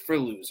is for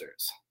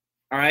losers.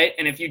 All right.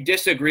 And if you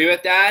disagree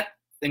with that,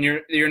 then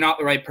you're not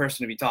the right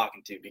person to be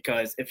talking to,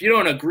 because if you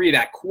don't agree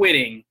that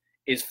quitting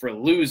is for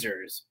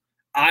losers,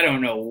 I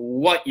don't know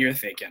what you're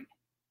thinking.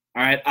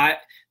 All right,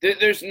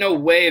 there's no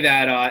way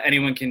that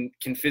anyone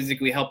can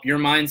physically help your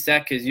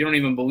mindset, because you don't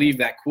even believe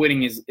that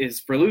quitting is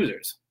for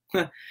losers.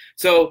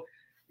 So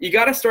you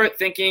got to start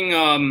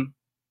thinking.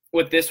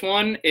 With this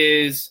one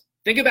is,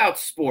 think about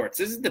sports.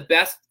 This is the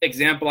best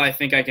example I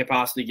think I could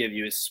possibly give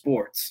you, is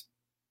sports.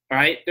 All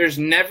right, there's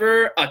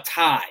never a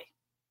tie.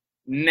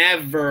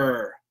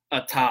 Never a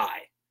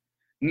tie.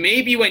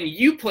 Maybe when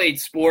you played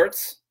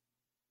sports,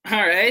 all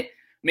right,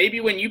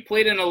 maybe when you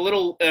played in a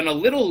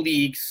little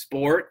league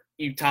sport,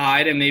 you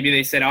tied and maybe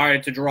they said, all right,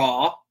 it's a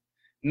draw.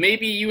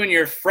 Maybe you and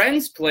your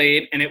friends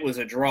played and it was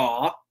a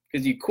draw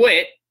because you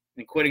quit,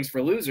 and quitting's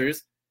for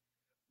losers.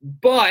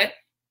 But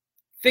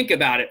think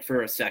about it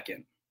for a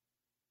second.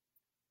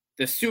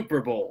 The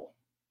Super Bowl,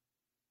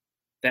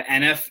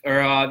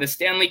 the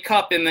Stanley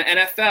Cup in the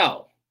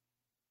NFL,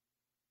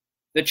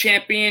 the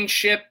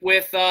championship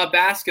with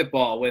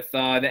basketball, with the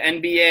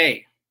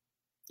NBA.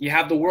 You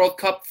have the World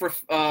Cup for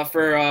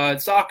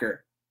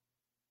soccer.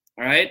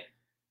 All right?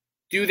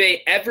 Do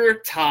they ever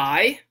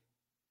tie?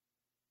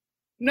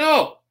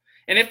 No.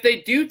 And if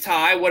they do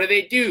tie, what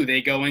do?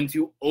 They go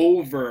into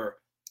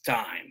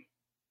overtime.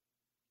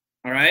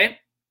 All right?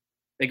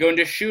 They go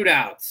into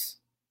shootouts.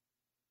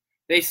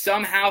 They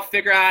somehow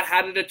figure out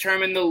how to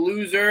determine the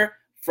loser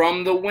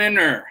from the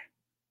winner.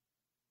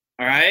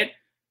 All right?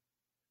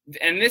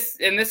 And this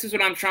is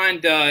what I'm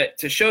trying to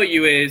show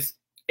you, is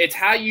it's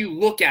how you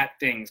look at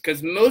things.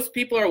 Because most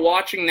people are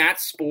watching that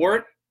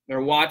sport.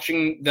 They're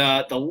watching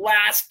the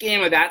last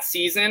game of that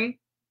season.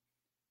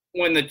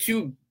 when the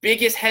two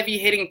biggest heavy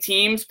hitting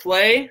teams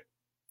play,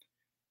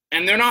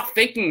 and they're not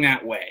thinking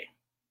that way.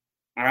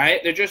 All right,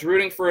 they're just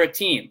rooting for a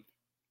team.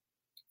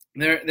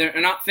 They're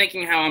not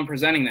thinking how I'm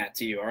presenting that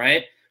to you. All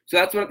right,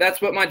 so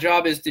that's what my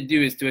job is to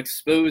do, is to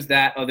expose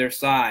that other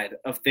side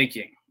of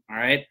thinking. All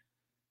right,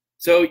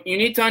 so you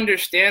need to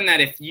understand that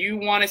if you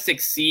want to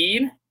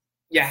succeed,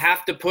 you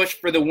have to push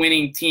for the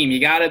winning team. You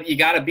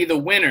gotta be the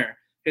winner,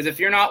 because if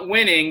you're not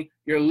winning,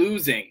 you're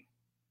losing.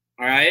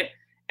 All right,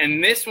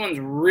 and this one's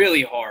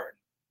really hard.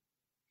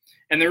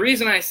 And the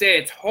reason I say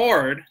it's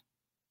hard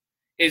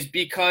is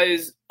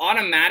because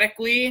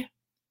automatically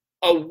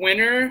a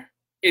winner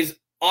is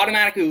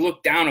automatically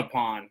looked down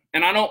upon.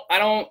 And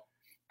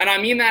I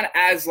mean that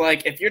as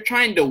like, if you're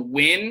trying to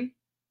win,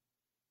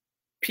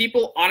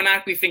 people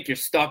automatically think you're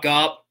stuck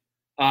up.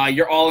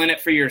 You're all in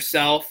it for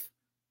yourself.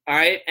 All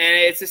right. And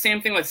it's the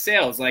same thing with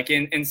sales. Like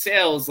in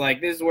sales, like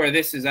this is where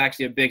this is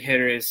actually a big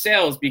hitter, is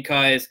sales,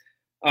 because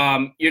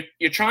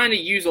you're trying to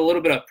use a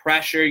little bit of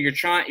pressure. You're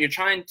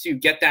trying to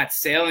get that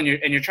sale, and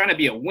you're trying to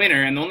be a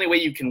winner. And the only way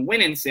you can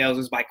win in sales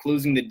is by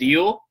closing the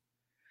deal.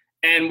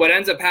 And what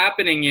ends up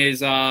happening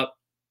is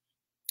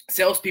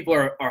salespeople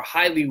are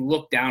highly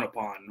looked down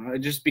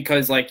upon, just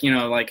because, like, you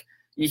know, like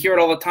you hear it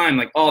all the time,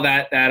 like, oh,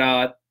 that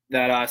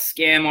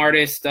scam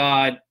artist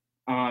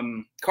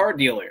car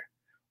dealer,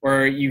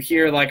 or you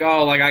hear like,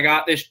 oh, like I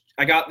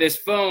got this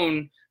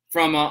phone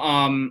from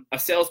a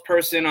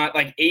salesperson at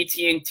like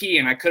AT&T,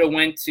 and I could have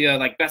went to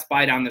like Best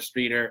Buy down the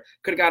street, or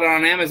could have got it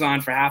on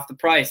Amazon for half the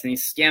price, and he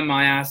scammed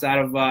my ass out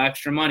of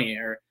extra money.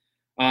 Or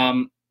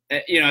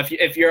you know,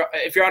 if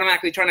you're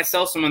automatically trying to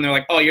sell someone, they're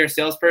like, oh, you're a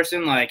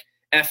salesperson, like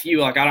F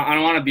you, like I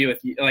don't want to be with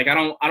you, like I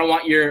don't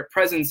want your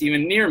presence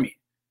even near me.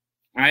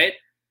 All right.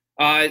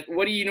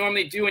 What do you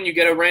normally do when you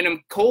get a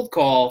random cold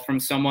call from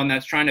someone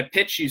that's trying to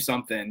pitch you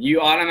something?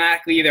 You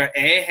automatically either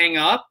A, hang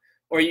up,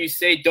 or you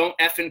say, don't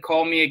effing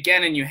call me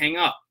again, and you hang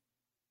up.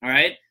 All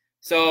right.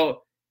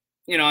 So,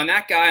 you know, and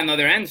that guy on the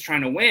other end's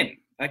trying to win.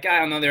 That guy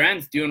on the other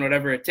end's doing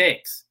whatever it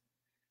takes.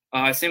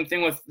 Same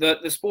thing with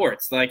the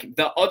sports, like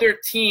the other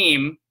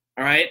team.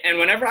 All right. And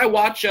whenever I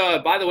watch,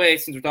 by the way,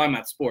 since we're talking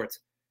about sports,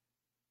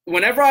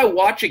 whenever I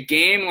watch a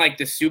game like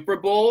the Super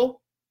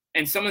Bowl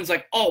and someone's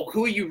like, oh,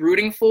 who are you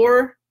rooting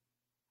for?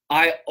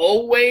 I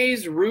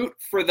always root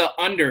for the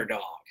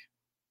underdog.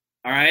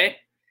 All right.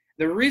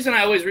 The reason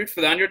I always root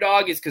for the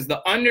underdog is because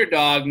the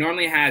underdog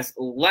normally has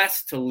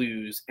less to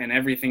lose and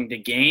everything to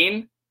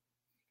gain.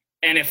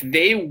 And if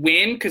they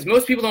win, because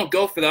most people don't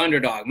go for the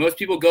underdog. Most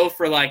people go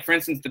for, like, for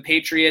instance, the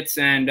Patriots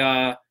and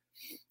I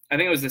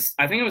think it was the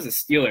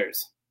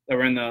Steelers that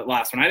were in the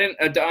last one. I'm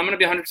going to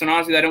be 100% honest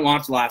with you, I didn't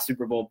watch the last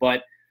Super Bowl,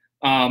 but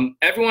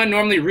everyone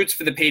normally roots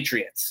for the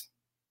Patriots.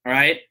 All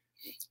right.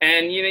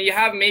 And, you know, you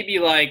have maybe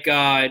like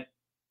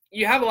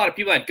you have a lot of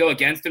people that go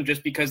against them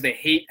just because they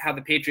hate how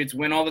the Patriots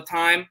win all the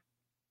time.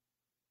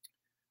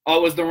 Oh,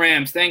 it was the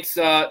Rams. Thanks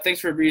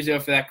Fabrizio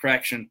for that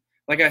correction.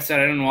 Like I said,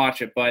 I didn't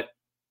watch it, but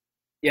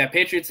yeah,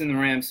 Patriots and the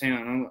Rams. Hang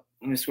on,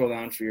 let me scroll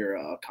down for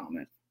your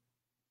comment.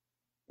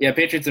 Yeah,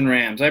 Patriots and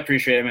Rams. I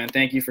appreciate it, man.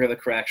 Thank you for the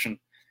correction.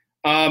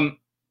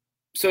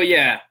 So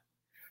yeah.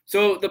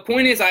 So the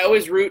point is, I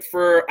always root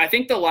for, I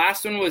think the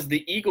last one was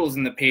the Eagles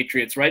and the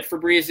Patriots, right,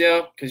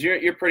 Fabrizio? Because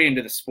you're pretty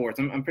into the sports.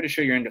 I'm pretty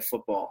sure you're into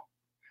football.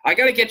 I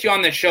got to get you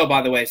on this show,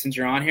 by the way, since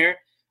you're on here.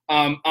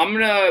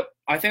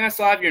 I think I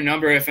still have your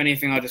number. If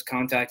anything, I'll just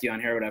contact you on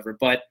here or whatever.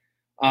 But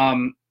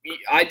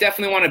I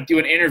definitely want to do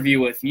an interview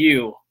with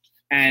you.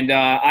 And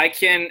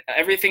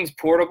everything's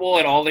portable.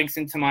 It all links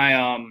into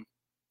my,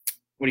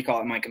 what do you call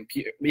it? My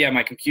computer. Yeah,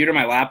 my computer,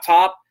 my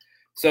laptop.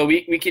 So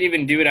we could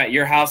even do it at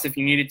your house if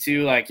you needed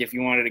to, like if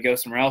you wanted to go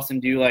somewhere else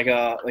and do like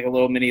a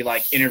little mini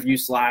like interview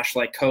 /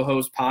 like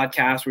co-host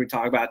podcast where we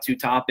talk about two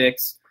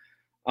topics.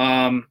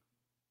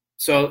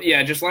 So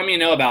yeah, just let me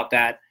know about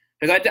that,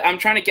 because I'm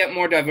trying to get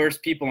more diverse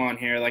people on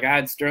here. Like I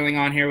had Sterling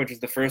on here, which is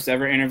the first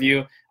ever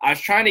interview. I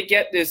was trying to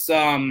get this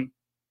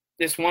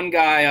one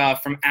guy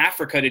from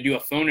Africa to do a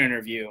phone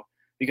interview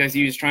because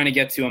he was trying to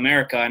get to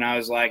America, and I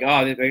was like,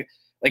 oh,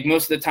 like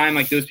most of the time,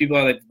 like those people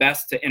are the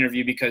best to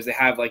interview because they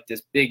have like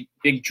this big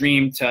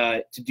dream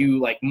to do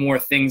like more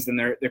things than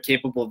they're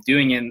capable of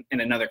doing in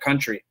another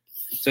country.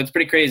 So it's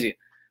pretty crazy.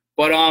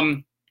 But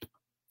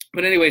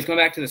anyways, going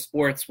back to the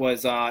sports,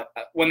 was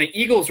when the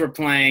Eagles were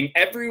playing,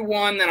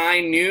 everyone that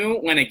I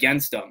knew went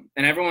against them.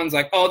 And everyone's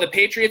like, oh, the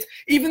Patriots,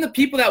 even the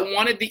people that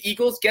wanted the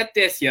Eagles, get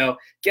this,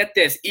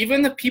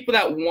 even the people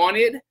that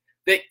wanted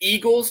the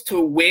Eagles to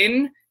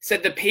win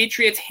said the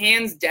Patriots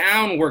hands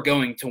down were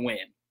going to win.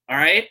 All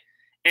right.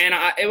 And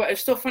it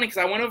was so funny because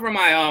I went over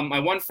my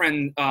one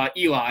friend,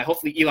 Eli.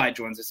 Hopefully Eli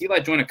joins us. Eli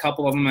joined a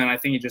couple of them, and I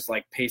think he just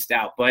like paced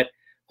out. But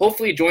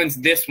hopefully he joins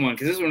this one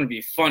because this one would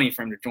be funny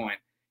for him to join.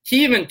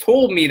 He even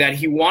told me that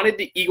he wanted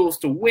the Eagles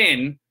to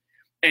win,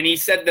 and he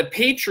said the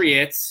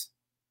Patriots,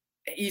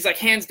 he's like,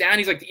 hands down,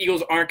 he's like, the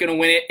Eagles aren't going to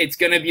win it. It's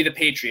going to be the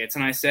Patriots.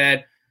 And I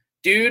said,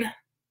 dude,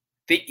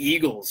 the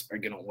Eagles are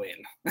going to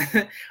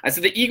win. I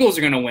said, the Eagles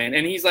are going to win.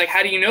 And he's like,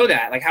 how do you know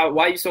that? Like,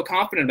 why are you so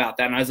confident about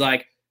that? And I was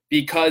like,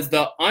 because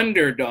the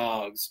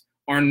underdogs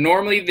are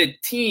normally the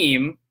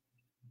team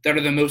that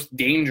are the most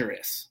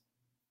dangerous.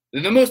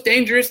 They're the most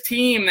dangerous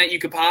team that you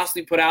could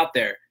possibly put out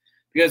there.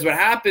 Because what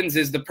happens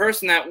is the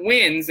person that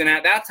wins, and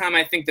at that time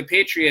I think the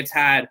Patriots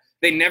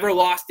they never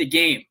lost a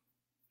game.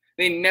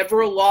 They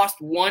never lost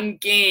one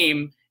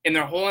game in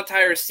their whole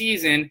entire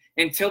season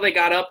until they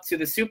got up to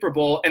the Super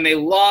Bowl, and they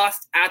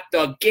lost at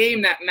the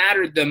game that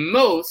mattered the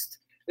most.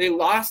 They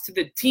lost to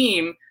the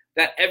team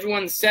that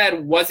everyone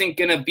said wasn't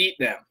going to beat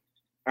them.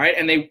 All right,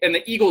 and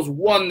the Eagles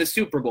won the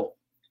Super Bowl.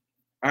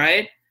 All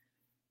right?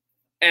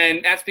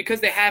 And that's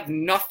because they have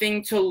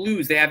nothing to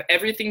lose. They have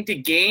everything to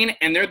gain,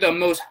 and they're the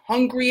most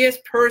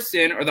hungriest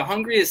person or the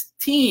hungriest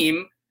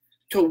team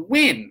to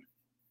win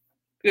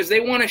because they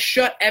want to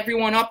shut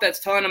everyone up that's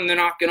telling them they're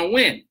not going to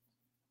win.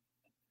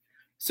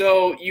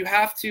 So you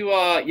have to,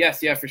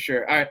 for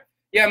sure. All right.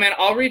 Yeah, man,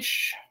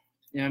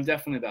 I'm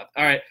definitely about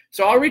that. All right.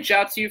 So I'll reach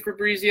out to you,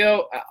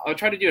 Fabrizio. I'll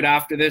try to do it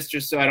after this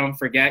just so I don't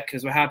forget,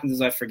 because what happens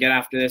is I forget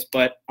after this.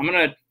 But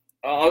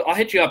I'll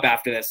hit you up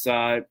after this.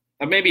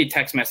 Maybe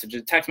text message.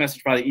 A text message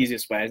is probably the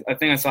easiest way. I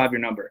think I still have your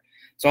number.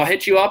 So I'll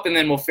hit you up, and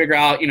then we'll figure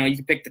out, you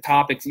can pick the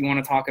topics you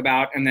want to talk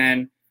about, and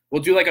then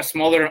we'll do like a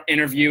smaller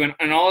interview.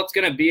 And all it's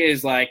going to be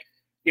is like,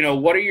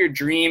 what are your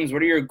dreams?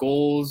 What are your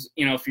goals,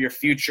 for your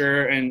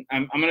future? And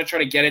I'm going to try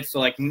to get it so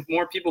like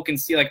more people can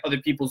see like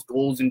other people's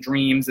goals and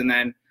dreams. And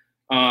then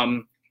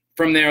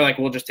from there, like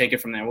we'll just take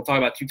it from there. We'll talk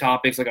about 2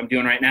 topics like I'm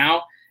doing right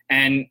now,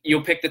 and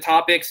you'll pick the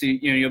topics.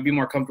 You'll be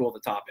more comfortable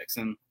with the topics.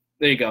 And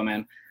there you go,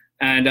 man.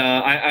 And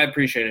I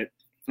appreciate it.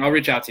 I'll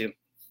reach out to you.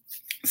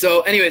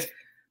 So anyways,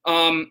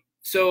 and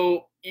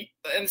the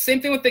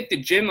same thing with like the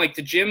gym,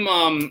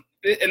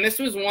 and this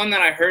was one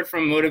that I heard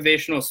from a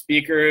motivational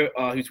speaker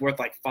who's worth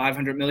like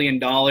 $500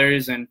 million.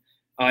 And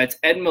it's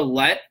Ed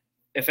Mylett.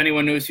 If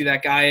anyone knows who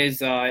that guy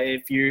is,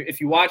 if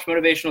you watch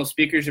motivational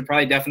speakers, you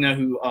probably definitely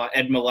know who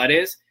Ed Mylett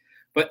is.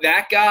 But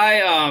that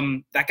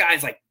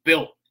guy's like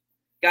built.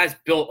 Guy's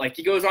built. Like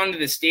he goes onto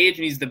the stage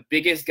and he's the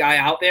biggest guy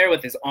out there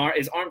with his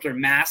arms are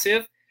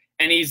massive.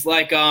 And he's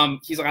like,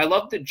 I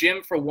love the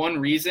gym for one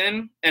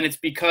reason, and it's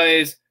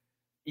because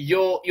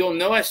you'll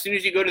know as soon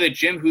as you go to the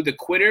gym who the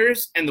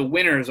quitters and the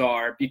winners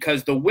are,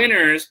 because the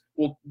winners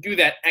will do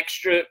that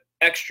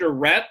extra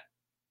rep,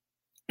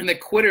 and the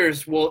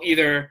quitters will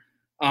either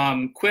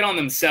quit on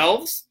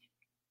themselves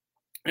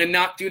and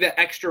not do the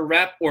extra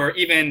rep or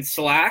even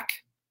slack.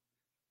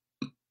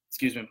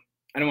 Excuse me,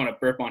 I don't want to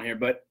burp on here,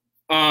 but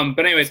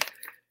anyways,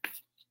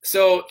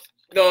 so.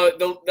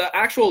 The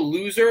actual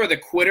loser or the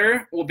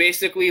quitter will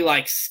basically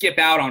like skip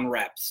out on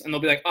reps, and they'll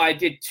be like, I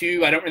did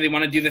 2. I don't really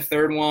want to do the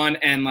 3rd one.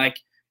 And like,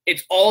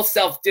 it's all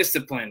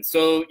self-discipline.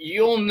 So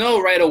you'll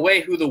know right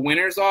away who the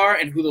winners are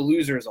and who the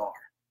losers are,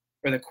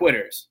 or the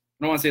quitters.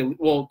 I don't want to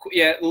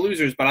say, the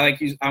losers, but I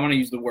want to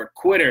use the word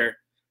quitter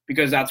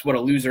because that's what a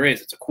loser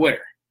is. It's a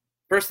quitter.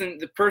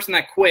 The person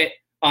that quit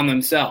on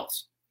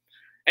themselves.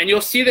 And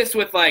you'll see this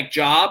with like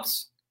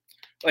jobs.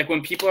 Like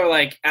when people are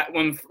like,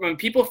 when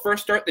people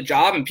first start the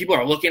job and people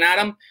are looking at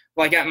them,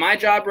 like at my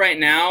job right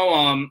now,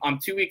 I'm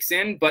 2 weeks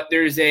in, but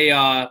there's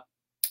a,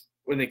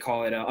 what do they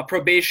call it? A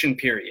probation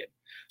period.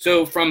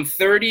 So from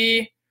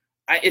 30,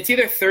 it's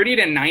either 30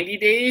 to 90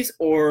 days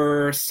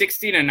or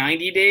 60 to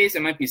 90 days.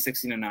 It might be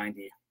 60 to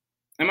 90.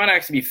 It might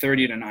actually be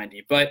 30 to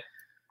 90. But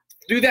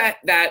through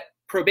that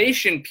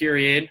probation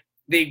period,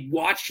 they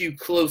watch you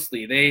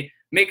closely. They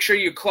make sure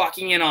you're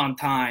clocking in on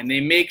time.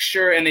 They make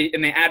sure, and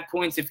they add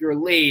points if you're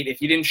late,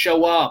 if you didn't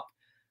show up.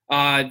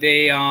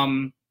 They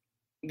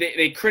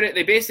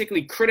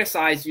basically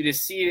criticize you to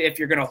see if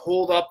you're going to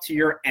hold up to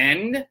your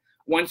end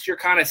once you're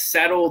kind of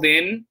settled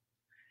in,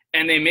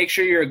 and they make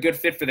sure you're a good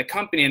fit for the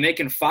company, and they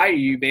can fire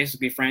you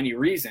basically for any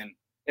reason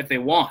if they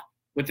want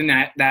within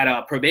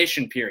that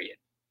probation period.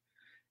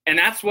 And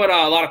that's what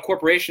a lot of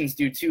corporations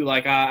do too.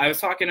 Like I was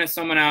talking to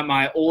someone at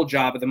my old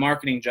job, at the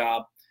marketing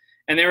job,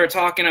 and they were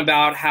talking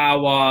about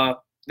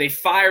how they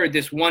fired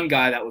this one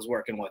guy that was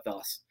working with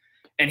us.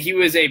 And he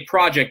was a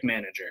project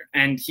manager.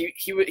 And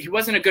he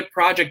wasn't a good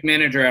project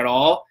manager at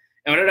all.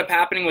 And what ended up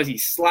happening was he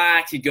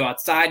slacked. He'd go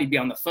outside. He'd be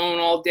on the phone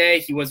all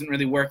day. He wasn't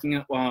really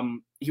working.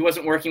 He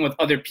wasn't working with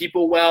other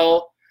people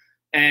well.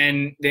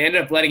 And they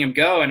ended up letting him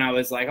go. And I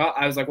was like,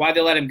 why'd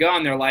they let him go?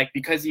 And they're like,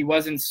 because he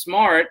wasn't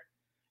smart.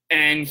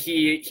 And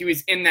he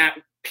was in that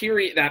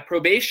period, that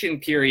probation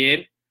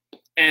period.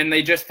 And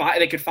they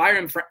could fire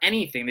him for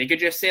anything. They could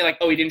just say like,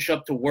 oh, he didn't show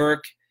up to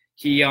work.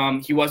 He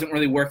wasn't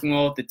really working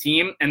well with the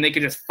team, and they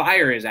could just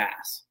fire his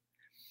ass.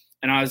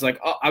 And I was like,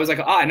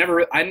 I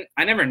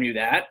never knew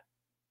that.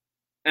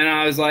 And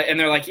I was like, and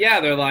they're like,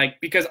 yeah, they're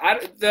like, because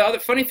the other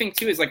funny thing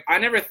too is like, I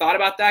never thought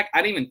about that.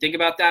 I didn't even think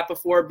about that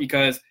before,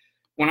 because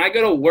when I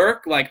go to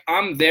work, like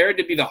I'm there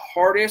to be the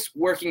hardest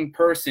working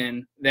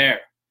person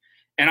there.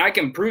 And I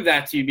can prove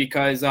that to you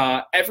because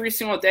every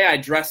single day I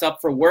dress up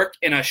for work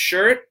in a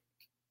shirt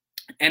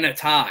and a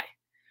tie.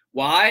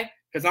 Why?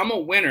 Because I'm a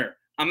winner.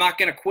 I'm not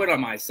going to quit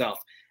on myself.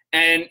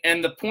 And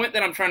the point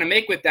that I'm trying to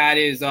make with that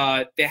is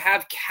they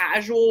have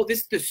casual – this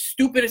is the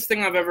stupidest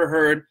thing I've ever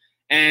heard.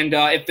 And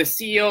if the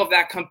CEO of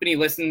that company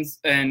listens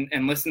and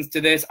listens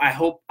to this, I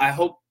hope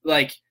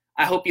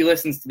I hope he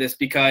listens to this,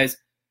 because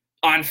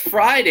on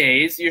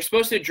Fridays, you're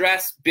supposed to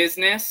dress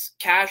business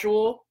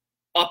casual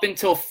up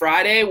until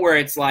Friday, where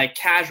it's like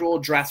casual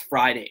dress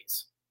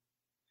Fridays.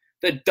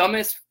 The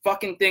dumbest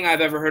fucking thing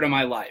I've ever heard in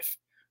my life.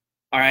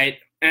 All right.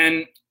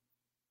 And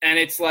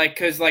it's like,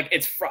 cause like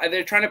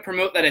they're trying to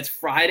promote that it's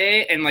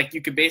Friday, and like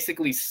you could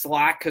basically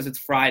slack cause it's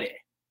Friday.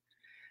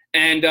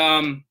 And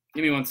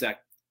give me one sec.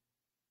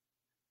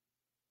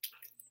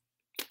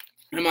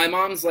 And my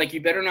mom's like,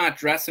 you better not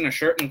dress in a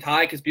shirt and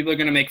tie because people are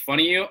gonna make fun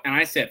of you. And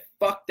I said,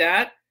 fuck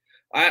that.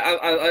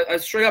 I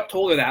straight up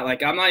told her that.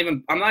 Like, I'm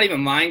not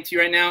even lying to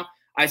you right now.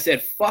 I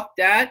said, fuck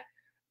that.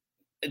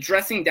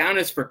 Dressing down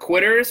is for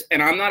quitters,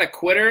 and I'm not a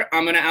quitter.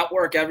 I'm gonna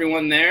outwork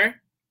everyone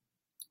there.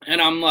 And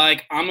I'm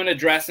like, I'm gonna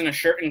dress in a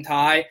shirt and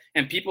tie,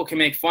 and people can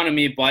make fun of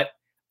me, but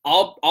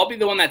I'll be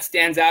the one that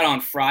stands out on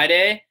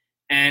Friday.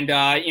 And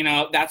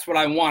that's what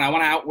I want. I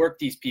want to outwork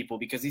these people,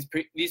 because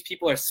these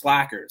people are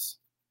slackers.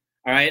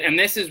 All right. And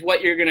this is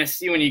what you're going to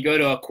see when you go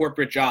to a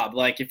corporate job.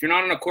 Like, if you're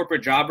not in a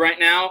corporate job right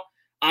now,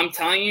 I'm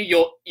telling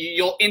you,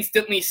 you'll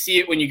instantly see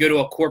it when you go to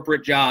a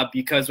corporate job,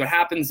 because what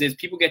happens is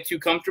people get too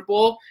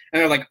comfortable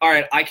and they're like, all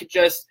right, I could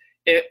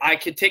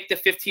take the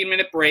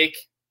 15-minute break,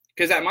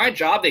 because at my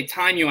job, they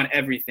time you on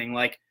everything.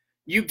 Like,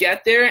 you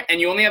get there and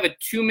you only have a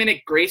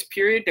 2-minute grace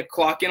period to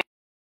clock in.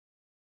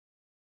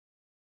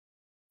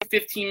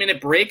 15-minute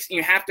breaks, and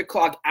you have to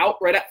clock out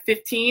right at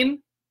 15,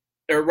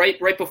 or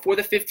right before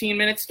the 15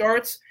 minutes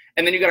starts.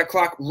 And then you got to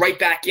clock right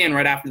back in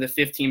right after the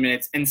 15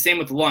 minutes. And same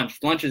with lunch.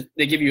 Lunch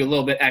they give you a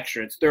little bit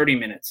extra. It's 30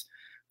 minutes.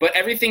 But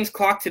everything's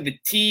clocked to the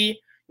T.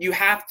 You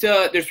have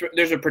to,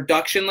 there's a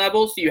production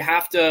level. So you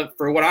have to,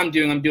 for what I'm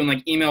doing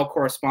like email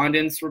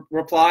correspondence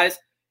replies.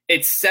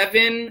 It's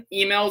 7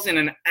 emails in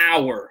an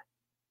hour.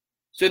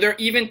 So they're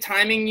even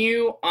timing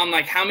you on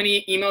like how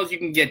many emails you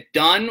can get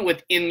done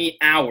within the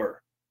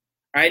hour.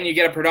 Right? And you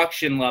get a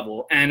production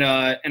level and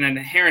an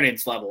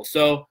inheritance level.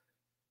 So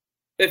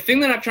the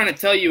thing that I'm trying to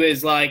tell you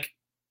is, like,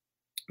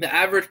 the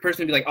average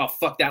person would be like, oh,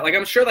 fuck that. Like,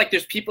 I'm sure, like,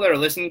 there's people that are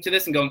listening to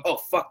this and going, oh,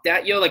 fuck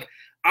that, yo. Like,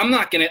 I'm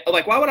not going to,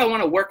 like, why would I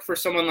want to work for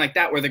someone like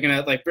that where they're going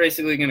to, like,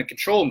 basically going to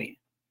control me?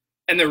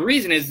 And the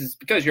reason is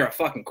because you're a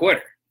fucking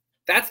quitter.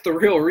 That's the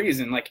real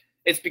reason. Like,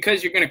 it's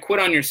because you're going to quit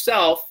on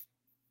yourself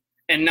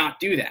and not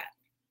do that.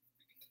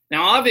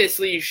 Now,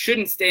 obviously, you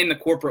shouldn't stay in the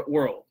corporate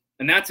world.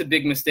 And that's a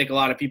big mistake a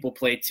lot of people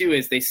play too,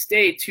 is they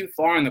stay too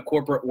far in the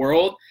corporate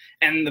world.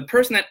 And the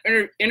person that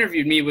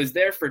interviewed me was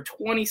there for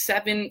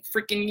 27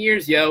 freaking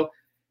years, yo.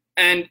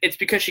 And it's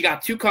because she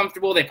got too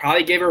comfortable. They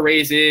probably gave her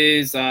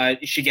raises.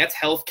 She gets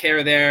health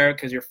care there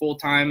because you're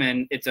full-time,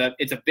 and it's a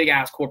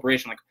big-ass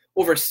corporation, like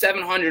over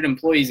 700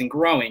 employees and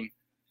growing.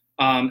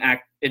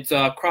 It's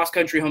Cross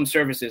Country Home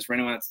Services, for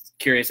anyone that's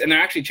curious. And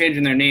they're actually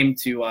changing their name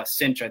to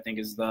Cinch, I think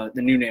is the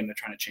new name they're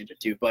trying to change it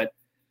to.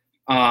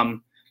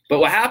 But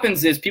what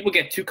happens is people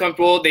get too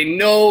comfortable. They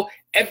know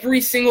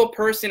every single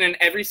person in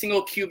every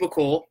single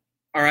cubicle,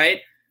 all right?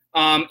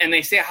 And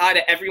they say hi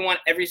to everyone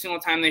every single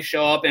time they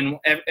show up,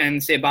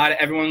 and say bye to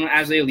everyone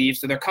as they leave.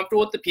 So they're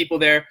comfortable with the people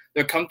there.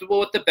 They're comfortable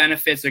with the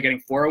benefits. They're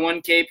getting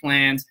 401k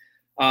plans.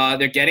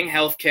 They're getting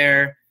health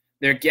care.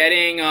 They're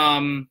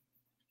getting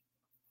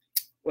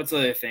what's the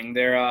other thing?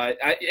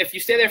 If you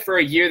stay there for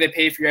a year, they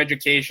pay for your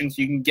education,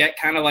 so you can get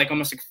kind of like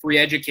almost like free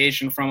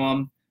education from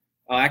them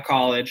at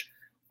college.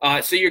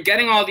 So you're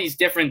getting all these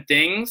different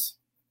things,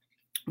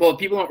 but what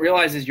people don't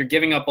realize is you're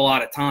giving up a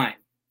lot of time.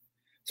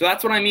 So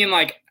that's what I mean.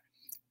 Like,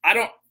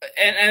 and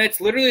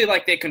it's literally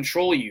like they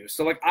control you.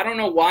 So like, I don't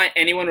know why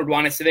anyone would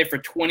want to stay there for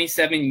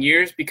 27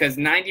 years, because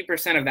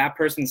 90% of that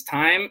person's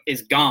time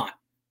is gone.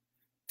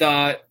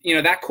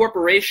 That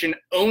corporation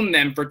owned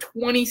them for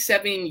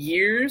 27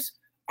 years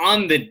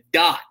on the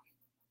dot.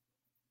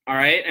 All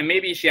right. And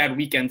maybe she had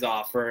weekends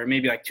off, or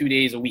maybe like 2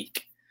 days a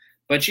week.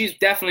 But she's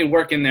definitely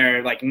working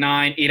there like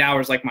 9-8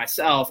 hours like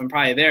myself, and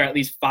probably there at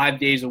least 5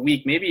 days a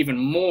week, maybe even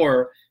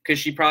more, because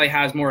she probably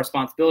has more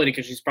responsibility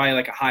because she's probably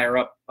like a higher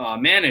up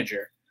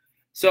manager.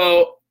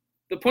 So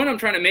the point I'm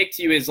trying to make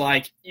to you is,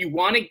 like, you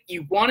want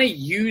to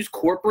use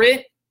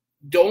corporate.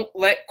 Don't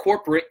let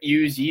corporate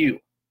use you.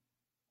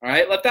 All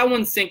right, let that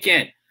one sink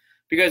in.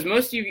 Because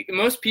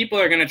most people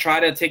are going to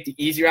try to take the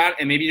easy route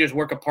and maybe just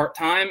work a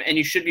part-time, and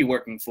you should be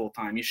working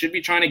full-time. You should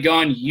be trying to go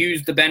and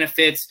use the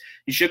benefits.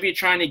 You should be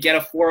trying to get a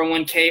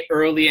 401k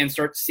early and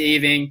start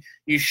saving.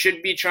 You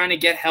should be trying to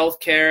get health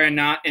care and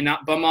not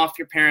bum off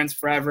your parents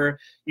forever.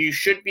 You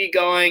should be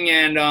going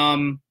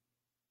and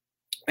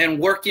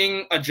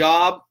working a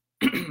job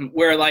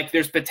where, like,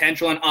 there's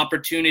potential and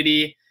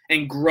opportunity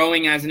and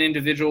growing as an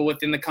individual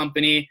within the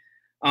company.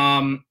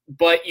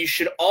 But you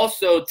should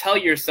also tell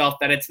yourself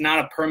that it's not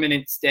a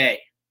permanent stay,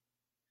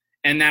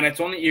 and that it's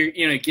only,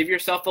 give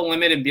yourself a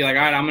limit and be like,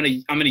 all right, I'm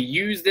going to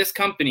use this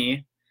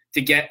company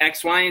to get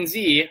X, Y, and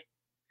Z.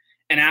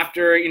 And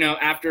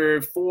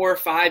after 4 or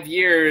 5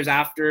 years,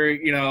 I'm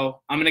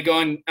going to go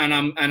and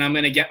I'm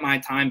going to get my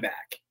time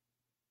back.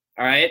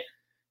 All right.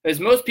 Because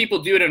most people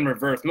do it in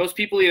reverse. Most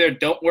people either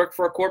don't work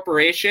for a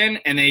corporation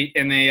and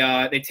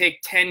they take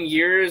 10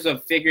 years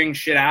of figuring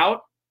shit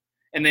out,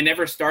 and they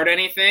never start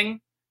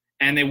anything.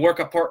 and they work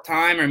a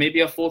part-time or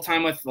maybe a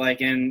full-time with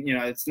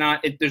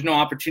there's no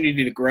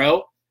opportunity to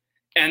grow.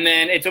 And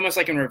then it's almost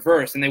like in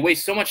reverse, and they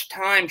waste so much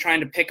time trying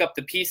to pick up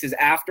the pieces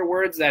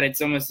afterwards that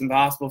it's almost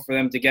impossible for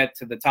them to get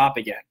to the top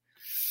again.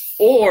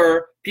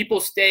 Or people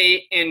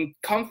stay in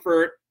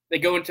comfort. They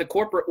go into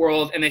corporate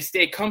world and they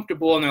stay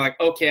comfortable, and they're like,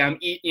 okay, I'm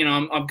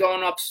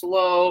going up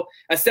slow.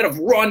 Instead of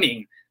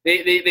running,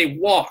 they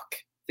walk.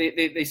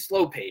 They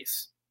slow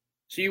pace.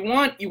 So you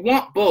want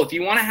both.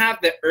 You want to have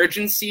the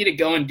urgency to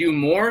go and do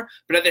more,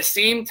 but at the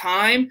same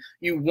time,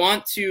 you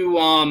want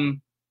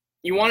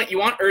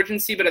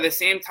urgency, but at the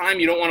same time,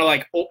 you don't want to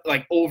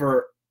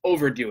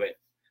overdo it.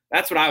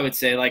 That's what I would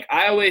say. Like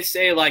I always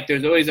say, like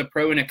there's always a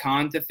pro and a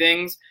con to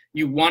things.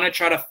 You want to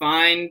try to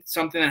find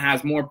something that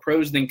has more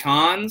pros than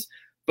cons.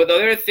 But the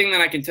other thing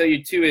that I can tell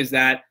you too is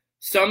that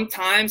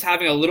sometimes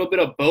having a little bit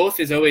of both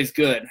is always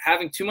good.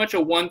 Having too much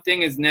of one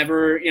thing is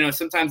never,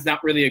 sometimes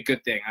not really a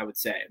good thing, I would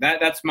say.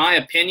 That's my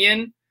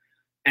opinion.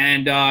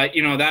 And,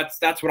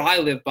 that's what I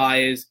live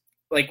by is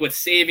like with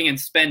saving and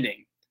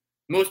spending.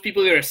 Most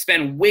people either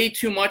spend way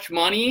too much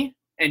money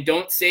and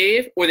don't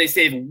save, or they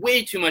save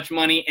way too much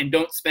money and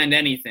don't spend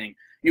anything.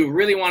 You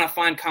really want to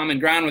find common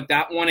ground with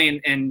that one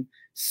and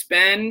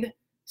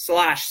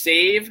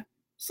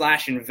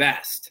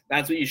spend/save/invest.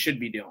 That's what you should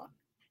be doing.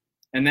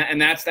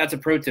 And that's a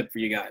pro tip for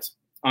you guys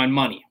on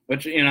money,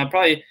 which,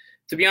 probably,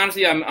 to be honest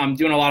with you, I'm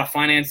doing a lot of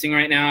financing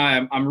right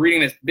now. I'm reading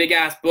this big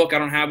ass book I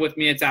don't have with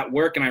me. It's at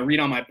work and I read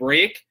on my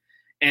break,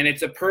 and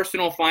it's a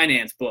personal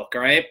finance book.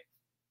 All right.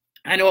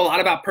 I know a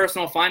lot about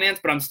personal finance,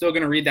 but I'm still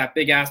going to read that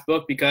big ass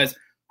book because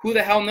who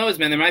the hell knows,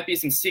 man, there might be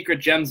some secret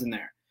gems in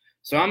there.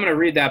 So I'm going to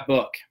read that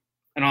book,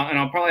 and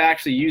I'll probably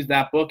actually use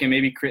that book and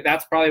maybe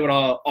that's probably what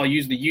I'll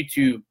use the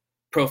YouTube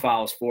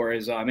profiles for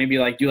is maybe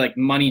do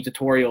money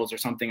tutorials or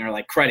something, or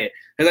like credit,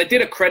 because I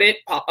did a credit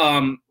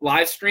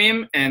live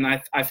stream and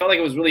I felt like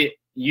it was really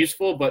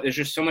useful, but there's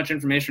just so much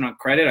information on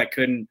credit I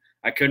couldn't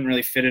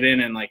really fit it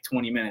in like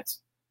 20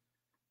 minutes.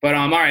 But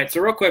all right,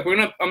 so real quick,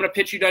 I'm gonna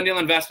pitch you Done Deal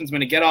Investments. I'm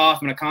gonna get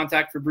off. I'm gonna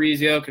contact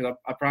Fabrizio because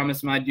I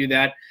promised him I'd do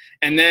that,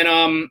 and then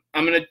I'm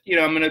gonna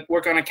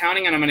work on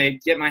accounting, and I'm gonna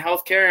get my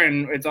healthcare,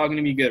 and it's all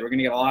gonna be good. We're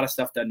gonna get a lot of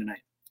stuff done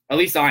tonight. At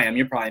least I am.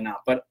 You're probably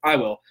not, but I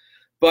will.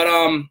 But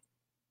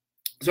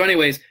so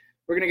anyways,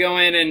 we're going to go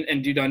in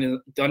and do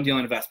Done Deal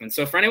Investments.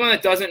 So for anyone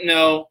that doesn't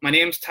know, my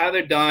name's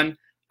Tyler Dunn.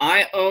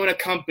 I own a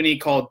company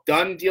called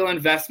Done Deal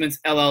Investments,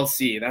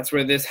 LLC. That's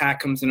where this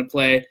hack comes into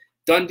play.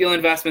 Done Deal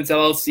Investments,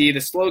 LLC.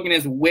 The slogan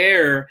is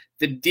where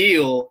the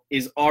deal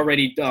is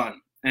already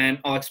done. And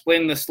I'll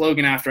explain the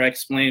slogan after I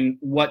explain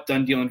what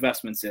Done Deal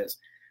Investments is.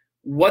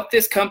 What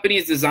this company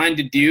is designed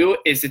to do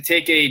is to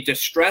take a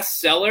distressed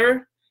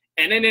seller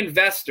and an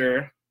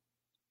investor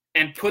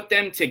and put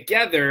them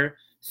together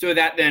so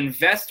that the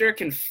investor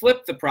can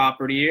flip the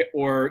property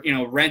or,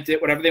 rent it,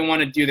 whatever they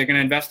want to do. They're going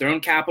to invest their own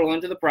capital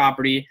into the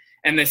property.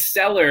 And the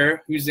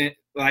seller,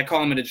 I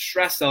call him a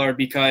distressed seller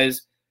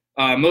because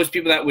most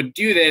people that would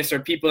do this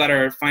are people that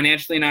are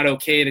financially not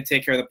okay to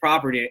take care of the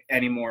property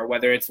anymore,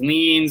 whether it's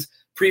liens,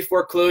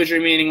 pre-foreclosure,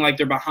 meaning like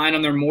they're behind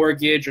on their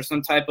mortgage or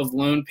some type of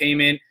loan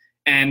payment,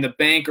 and the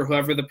bank or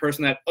whoever the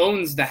person that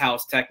owns the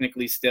house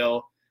technically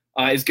still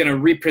is going to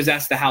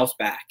repossess the house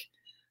back.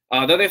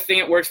 The other thing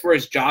it works for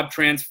is job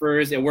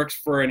transfers. It works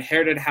for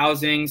inherited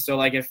housing. So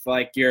like if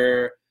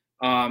you're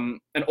an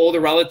older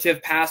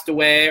relative passed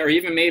away, or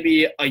even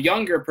maybe a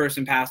younger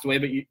person passed away,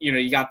 but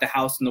you got the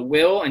house in the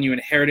will and you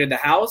inherited the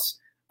house,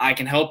 I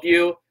can help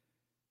you.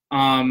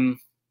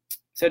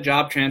 It's a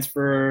job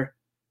transfer.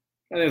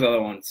 Oh, there's other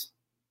ones.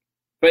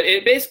 But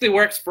it basically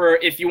works for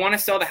if you want to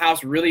sell the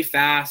house really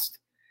fast,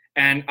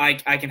 and I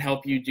can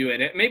help you do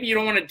it. Maybe you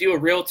don't want to do a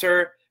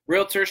realtor.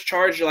 Realtors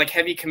charge like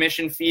heavy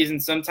commission fees,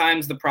 and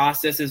sometimes the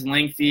process is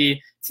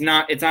lengthy. It's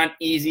not an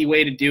easy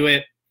way to do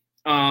it.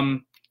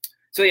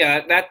 So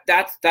yeah,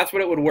 that's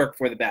what it would work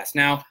for the best.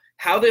 Now,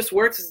 how this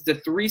works is the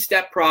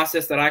 3-step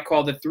process that I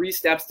call the 3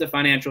 steps to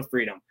financial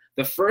freedom.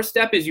 The first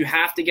step is you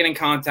have to get in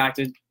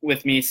contact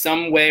with me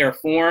some way or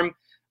form,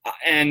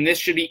 and this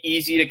should be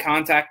easy to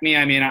contact me.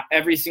 I mean,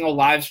 every single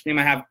live stream,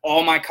 I have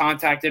all my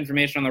contact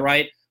information on the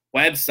right: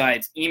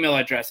 websites, email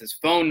addresses,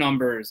 phone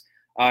numbers,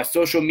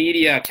 social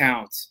media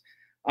accounts.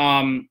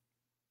 The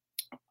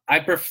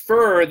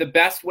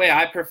best way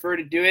I prefer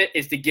to do it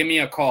is to give me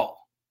a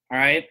call. All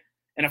right.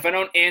 And if I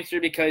don't answer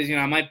because,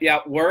 I might be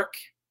at work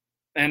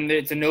and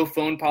it's a no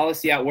phone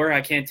policy at work, I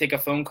can't take a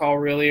phone call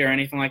really or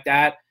anything like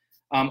that.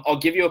 I'll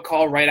give you a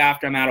call right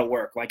after I'm out of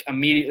work. Like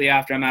immediately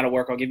after I'm out of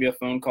work, I'll give you a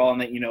phone call and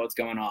let you know what's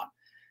going on.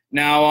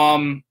 Now,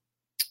 what am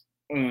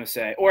I going to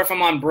say? Or if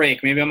I'm on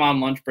break, maybe I'm on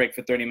lunch break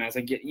for 30 minutes,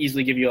 I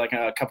easily give you like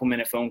a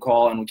couple-minute phone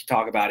call and we can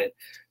talk about it.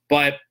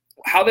 But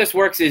how this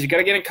works is you got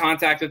to get in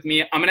contact with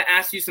me. I'm going to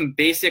ask you some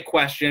basic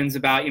questions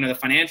about, the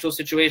financial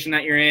situation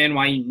that you're in,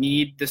 why you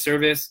need the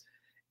service,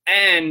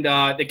 and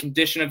the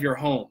condition of your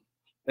home.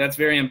 That's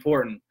very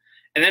important.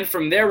 And then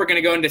from there, we're going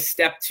to go into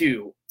step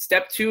 2.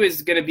 Step 2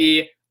 is going to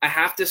be, I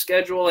have to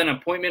schedule an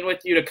appointment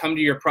with you to come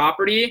to your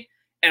property.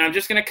 And I'm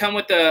just going to come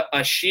with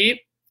a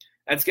sheet.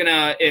 That's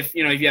gonna, if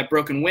you have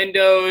broken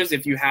windows,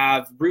 if you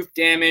have roof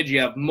damage,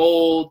 you have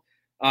mold,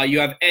 you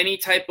have any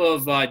type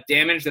of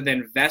damage that the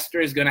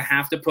investor is gonna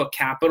have to put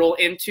capital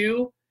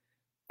into,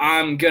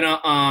 I'm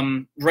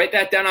gonna write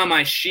that down on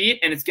my sheet,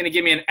 and it's gonna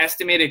give me an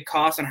estimated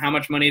cost on how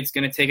much money it's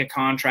gonna take a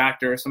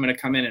contractor or someone to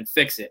come in and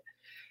fix it.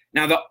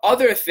 Now, the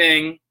other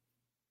thing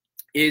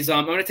is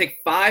I'm going to take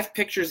 5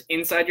 pictures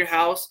inside your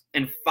house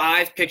and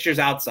 5 pictures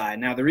outside.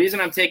 Now, the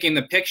reason I'm taking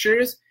the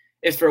pictures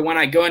is for when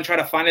I go and try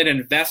to find an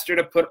investor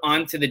to put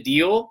onto the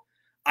deal.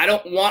 I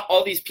don't want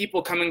all these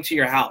people coming to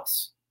your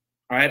house,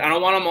 all right? I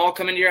don't want them all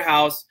coming to your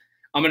house.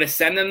 I'm going to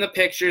send them the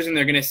pictures, and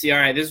they're going to see, all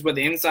right, this is what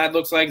the inside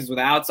looks like, this is what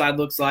the outside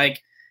looks like,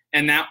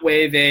 and that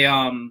way they,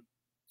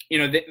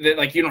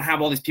 like you don't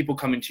have all these people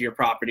coming to your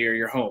property or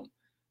your home,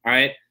 all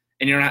right?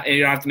 And you don't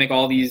have to make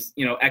all these,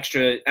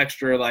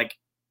 extra like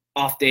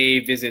off-day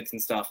visits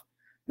and stuff.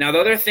 Now, the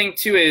other thing,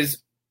 too, is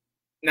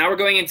now we're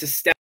going into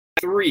step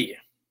 3.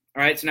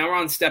 All right, so now we're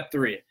on step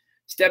 3.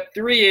 Step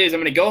 3 is I'm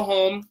going to go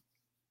home.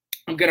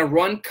 I'm going to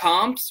run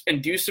comps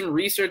and do some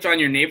research on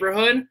your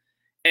neighborhood,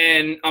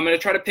 and I'm going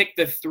to try to pick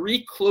the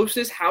 3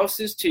 closest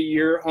houses to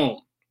your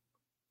home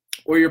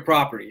or your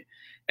property.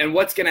 And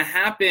what's going to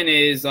happen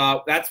is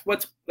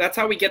that's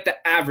how we get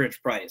the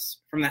average price.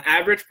 From the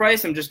average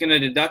price, I'm just going to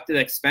deduct the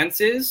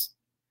expenses,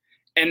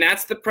 and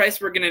that's the price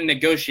we're going to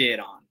negotiate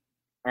on.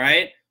 All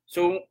right,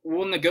 so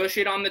we'll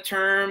negotiate on the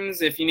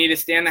terms. If you need to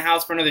stay in the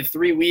house for another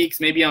 3 weeks,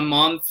 maybe a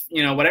month,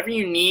 whatever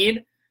you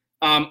need,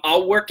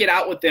 I'll work it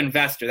out with the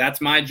investor. That's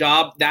my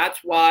job. That's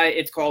why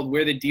it's called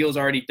Where the Deal's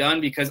Already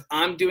Done, because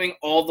I'm doing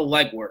all the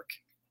legwork.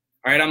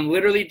 All right, I'm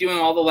literally doing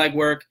all the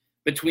legwork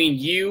between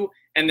you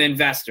and the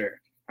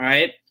investor. All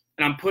right,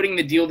 and I'm putting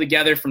the deal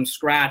together from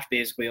scratch,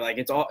 basically. Like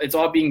it's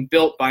all being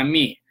built by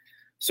me.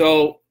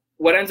 So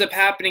what ends up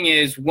happening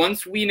is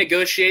once we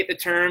negotiate the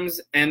terms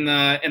and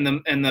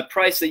the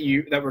price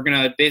that we're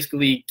gonna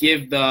basically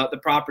give the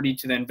property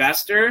to the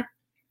investor,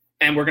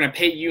 and we're gonna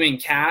pay you in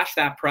cash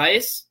that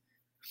price,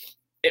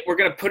 we're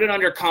gonna put it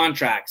under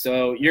contract.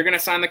 So you're gonna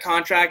sign the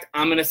contract.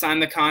 I'm gonna sign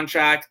the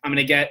contract. I'm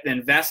gonna get the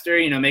investor.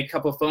 Make a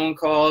couple phone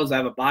calls. I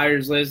have a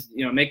buyer's list.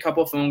 Make a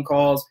couple phone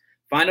calls,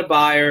 find a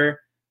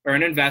buyer or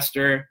an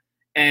investor,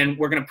 and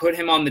we're gonna put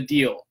him on the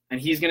deal. And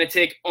he's going to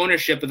take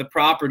ownership of the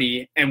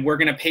property, and we're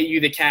going to pay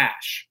you the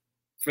cash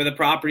for the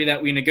property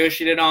that we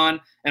negotiated on,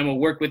 and we'll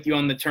work with you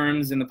on the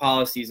terms and the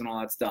policies and all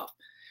that stuff.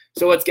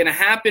 So what's going to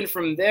happen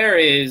from there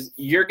is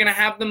you're going to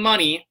have the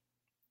money,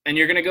 and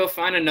you're going to go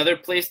find another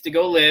place to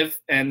go live,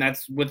 and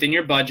that's within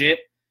your budget,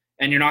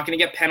 and you're not going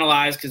to get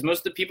penalized, because most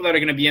of the people that are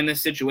going to be in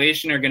this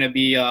situation are going to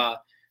be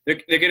they're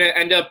going to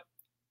end up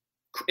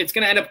 – it's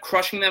going to end up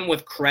crushing them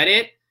with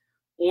credit,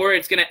 or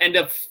it's going to end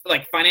up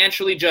like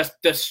financially just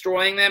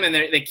destroying them, and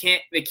they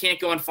can't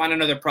go and find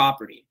another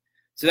property.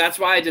 So that's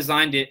why I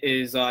designed it,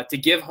 is to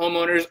give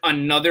homeowners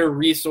another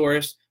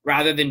resource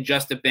rather than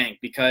just a bank,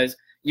 because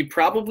you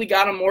probably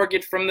got a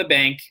mortgage from the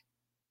bank,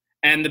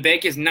 and the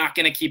bank is not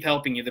going to keep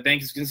helping you. The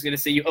bank is just going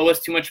to say you owe us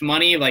too much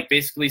money, like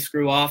basically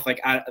screw off, like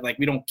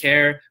we don't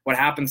care what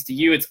happens to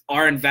you. It's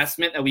our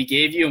investment that we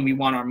gave you, and we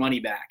want our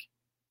money back.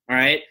 All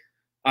right.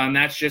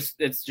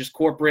 It's just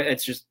corporate.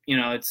 It's just,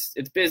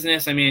 it's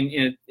business. I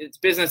mean, it's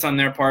business on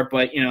their part,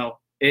 but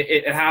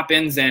it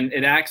happens, and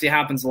it actually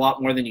happens a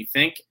lot more than you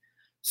think.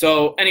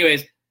 So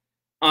anyways,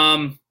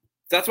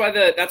 that's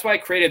why I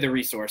created the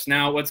resource.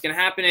 Now what's going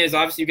to happen is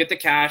obviously you get the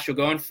cash, you'll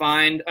go and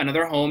find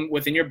another home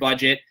within your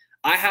budget.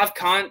 I have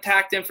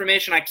contact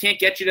information. I can't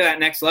get you to that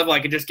next level. I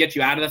could just get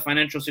you out of the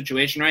financial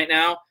situation right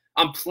now.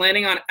 I'm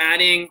planning on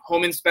adding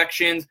home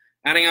inspections,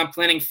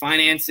 planning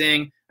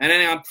financing, and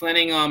then I'm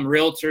planning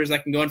realtors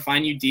that can go and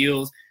find you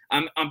deals.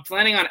 I'm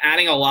planning on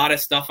adding a lot of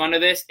stuff onto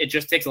this. It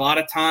just takes a lot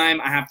of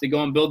time. I have to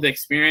go and build the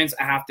experience.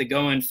 I have to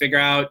go and figure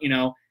out,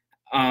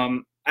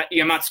 I'm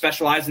not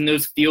specialized in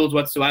those fields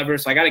whatsoever.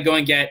 So I got to go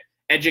and get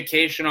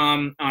education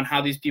on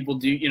how these people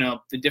do,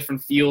 the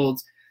different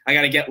fields. I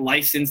got to get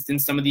licensed in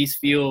some of these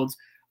fields.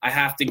 I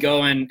have to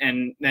go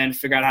and then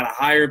figure out how to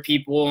hire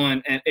people.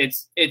 And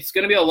it's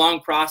going to be a long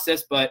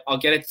process, but I'll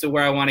get it to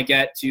where I want to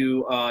get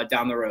to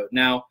down the road.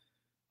 Now,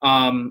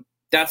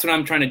 that's what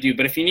I'm trying to do.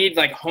 But if you need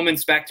like home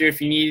inspector,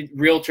 if you need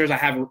realtors, I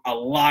have a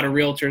lot of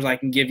realtors I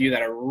can give you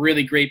that are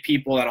really great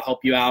people that'll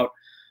help you out.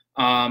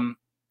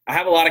 I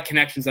have a lot of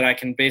connections that I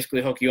can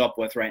basically hook you up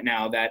with right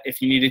now, that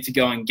if you needed to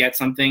go and get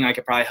something, I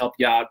could probably help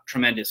you out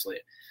tremendously.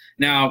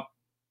 Now,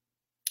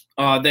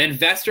 the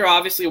investor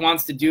obviously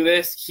wants to do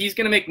this. He's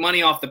going to make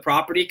money off the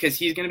property because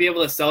he's going to be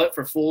able to sell it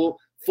for full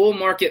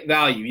market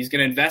value. He's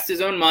going to invest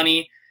his own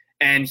money,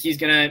 and he's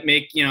going to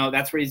make,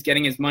 that's where he's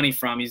getting his money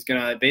from. He's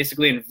going to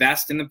basically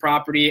invest in the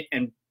property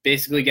and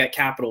basically get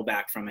capital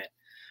back from it.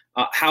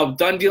 How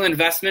Done Deal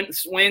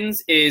Investments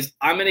wins is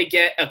I'm going to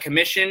get a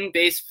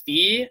commission-based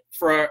fee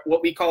for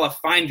what we call a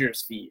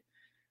finder's fee.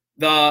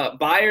 The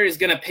buyer is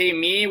going to pay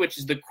me, which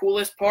is the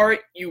coolest part.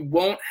 You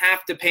won't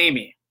have to pay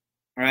me,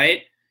 all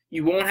right?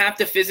 You won't have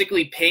to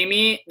physically pay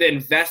me. The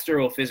investor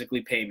will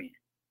physically pay me,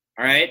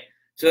 all right?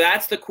 So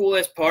that's the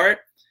coolest part.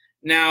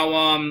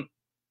 Now,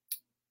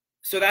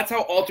 So that's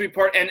how all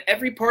and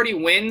every party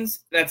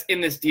wins that's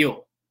in this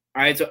deal.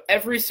 All right, so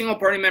every single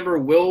party member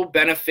will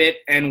benefit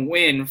and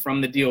win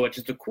from the deal, which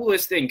is the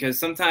coolest thing, because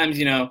sometimes,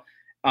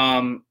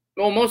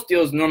 most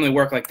deals normally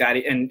work like that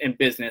in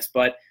business,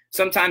 but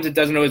sometimes it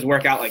doesn't always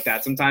work out like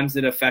that. Sometimes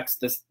it affects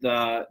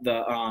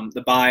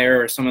the buyer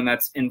or someone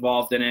that's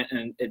involved in it,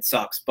 and it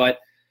sucks. But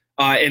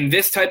in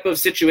this type of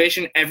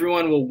situation,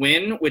 everyone will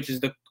win, which is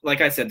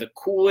like I said, the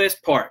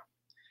coolest part.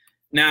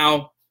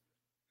 Now,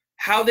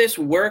 how this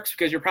works,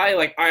 because you're probably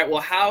like, all right,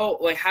 well, how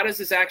does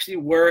this actually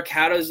work?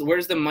 Where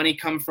does the money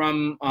come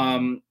from?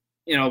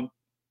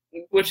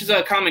 Which is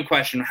a common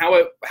question.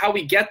 How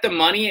we get the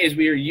money is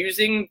we are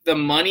using the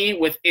money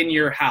within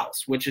your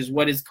house, which is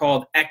what is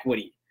called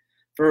equity.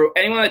 For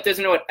anyone that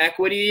doesn't know what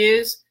equity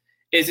is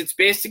it's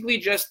basically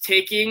just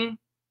taking,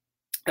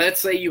 let's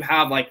say you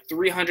have like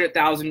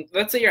 $300,000.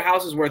 Let's say your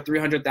house is worth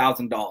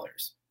 $300,000. All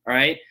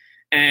right.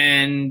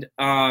 And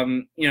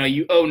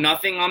you owe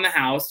nothing on the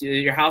house.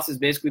 Your house is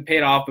basically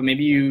paid off, but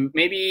maybe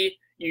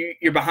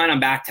you're behind on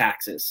back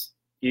taxes.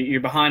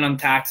 You're behind on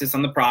taxes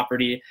on the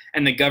property,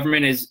 and the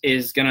government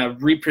is going to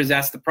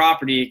repossess the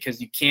property because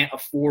you can't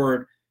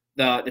afford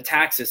the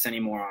taxes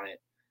anymore on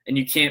it, and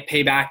you can't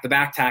pay back the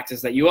back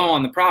taxes that you owe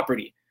on the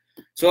property.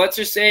 So let's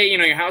just say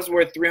your house is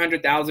worth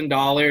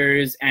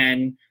 $300,000,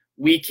 and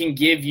we can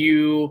give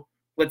you,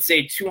 let's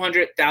say,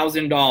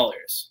 $200,000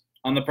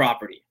 on the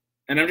property.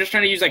 And I'm just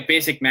trying to use like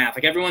basic math.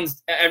 Like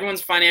everyone's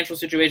financial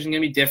situation is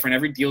going to be different.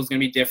 Every deal is going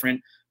to be different.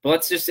 But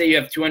let's just say you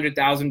have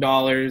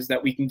 $200,000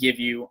 that we can give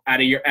you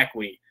out of your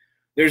equity.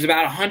 There's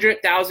about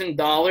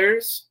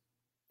 $100,000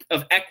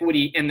 of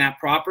equity in that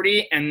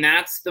property, and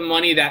that's the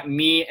money that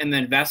me and the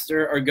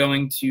investor are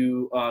going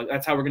to.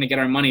 That's how we're going to get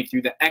our money,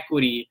 through the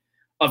equity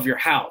of your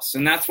house.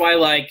 And that's why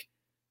like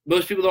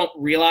most people don't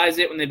realize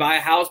it when they buy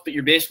a house, but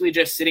you're basically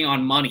just sitting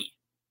on money,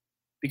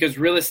 because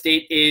real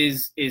estate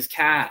is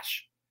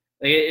cash.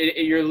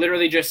 You're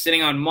literally just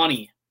sitting on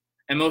money,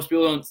 and most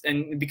people don't.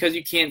 And because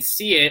you can't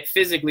see it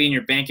physically in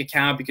your bank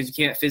account, because you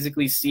can't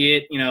physically see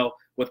it,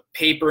 with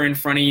paper in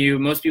front of you,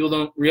 most people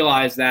don't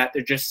realize that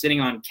they're just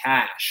sitting on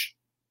cash,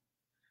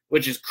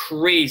 which is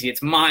crazy.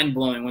 It's mind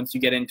blowing once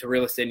you get into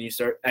real estate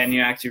and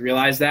you actually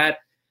realize that.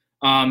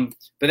 But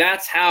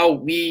that's how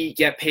we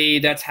get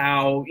paid. That's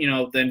how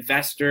the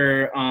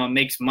investor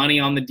makes money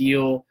on the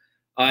deal.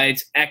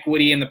 It's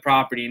equity in the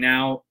property.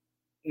 Now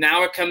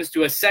it comes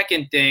to a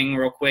second thing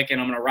real quick,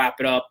 and I'm going to wrap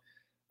it up,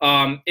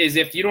 is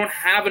if you don't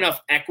have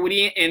enough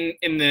equity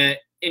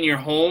in your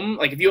home,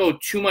 like if you owe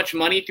too much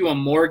money through a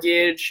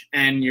mortgage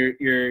and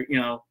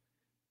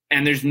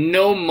and there's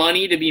no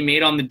money to be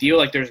made on the deal,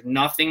 like there's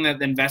nothing that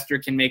the investor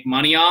can make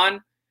money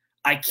on,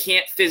 I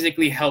can't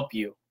physically help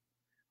you.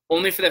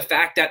 Only for the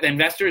fact that the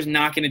investor is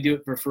not going to do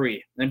it for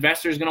free. The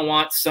investor is going to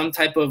want some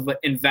type of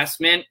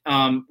investment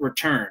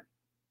return.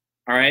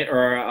 All right.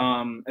 Or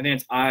I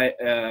think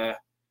it's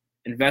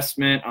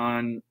investment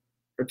on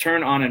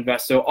return on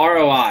invest. So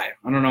ROI, I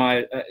don't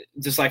know,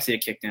 dyslexia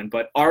kicked in,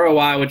 but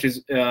ROI, which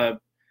is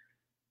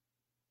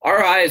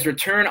ROI is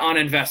return on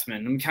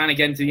investment. I'm kind of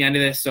getting to the end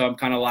of this, so I'm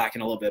kind of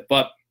lacking a little bit.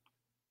 But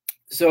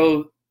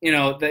so,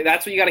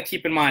 that's what you got to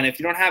keep in mind. If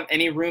you don't have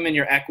any room in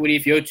your equity,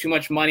 if you owe too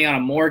much money on a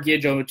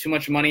mortgage, owe too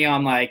much money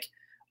on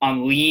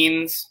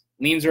liens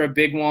are a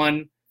big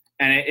one,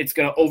 and it's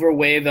going to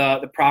overweigh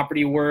the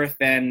property worth,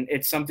 and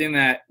it's something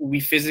that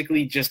we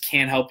physically just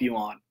can't help you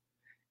on.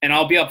 And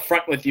I'll be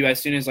upfront with you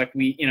as soon as if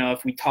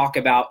we talk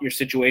about your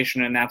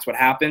situation and that's what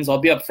happens, I'll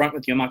be upfront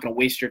with you. I'm not going to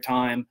waste your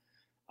time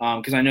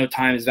because I know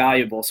time is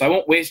valuable. So I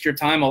won't waste your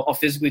time. I'll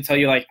physically tell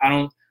you, I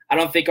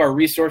don't think our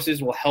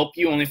resources will help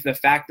you, only for the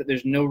fact that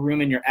there's no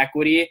room in your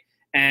equity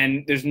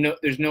and there's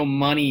no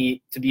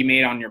money to be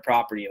made on your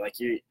property.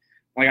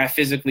 I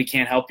physically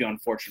can't help you,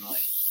 unfortunately.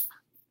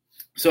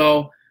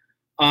 So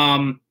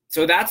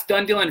that's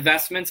Done Deal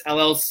Investments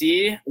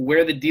LLC,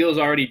 where the deal is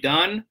already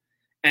done.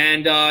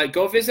 And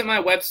go visit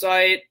my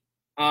website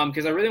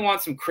because I really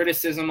want some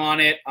criticism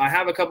on it. I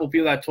have a couple of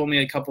people that told me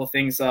a couple of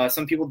things.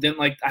 Some people didn't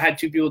like. I had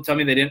 2 people tell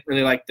me they didn't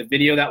really like the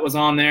video that was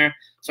on there.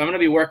 So I'm going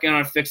to be working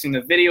on fixing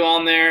the video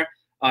on there.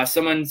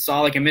 Someone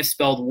saw a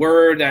misspelled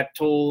word that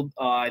told.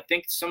 I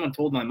think someone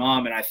told my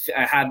mom, and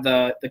I had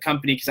the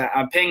company, because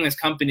I'm paying this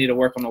company to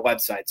work on the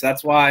website. So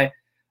that's why.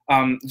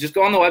 Just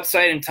go on the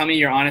website and tell me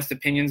your honest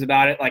opinions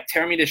about it.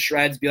 Tear me to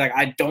shreds. Be like,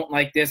 I don't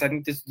like this. I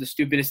think this is the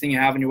stupidest thing you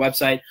have on your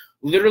website.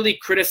 Literally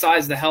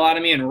criticize the hell out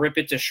of me and rip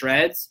it to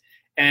shreds.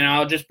 And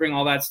I'll just bring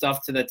all that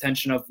stuff to the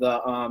attention of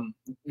the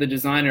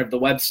designer of the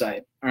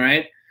website. All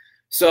right.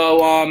 So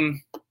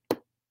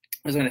what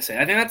was I going to say?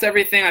 I think that's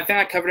everything. I think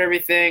I covered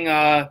everything.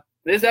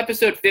 This is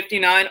episode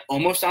 59,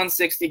 almost on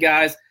 60,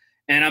 guys.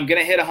 And I'm going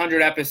to hit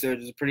 100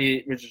 episodes,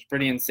 which is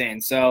pretty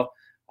insane. So,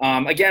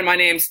 again, my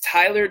name's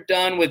Tyler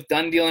Dunn with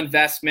Done Deal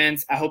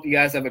Investments. I hope you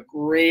guys have a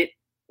great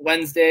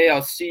Wednesday.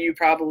 I'll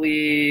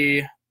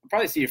probably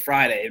see you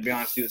Friday, to be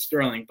honest with you, with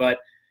Sterling. But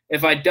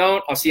if I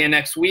don't, I'll see you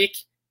next week.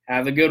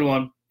 Have a good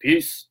one.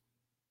 Peace.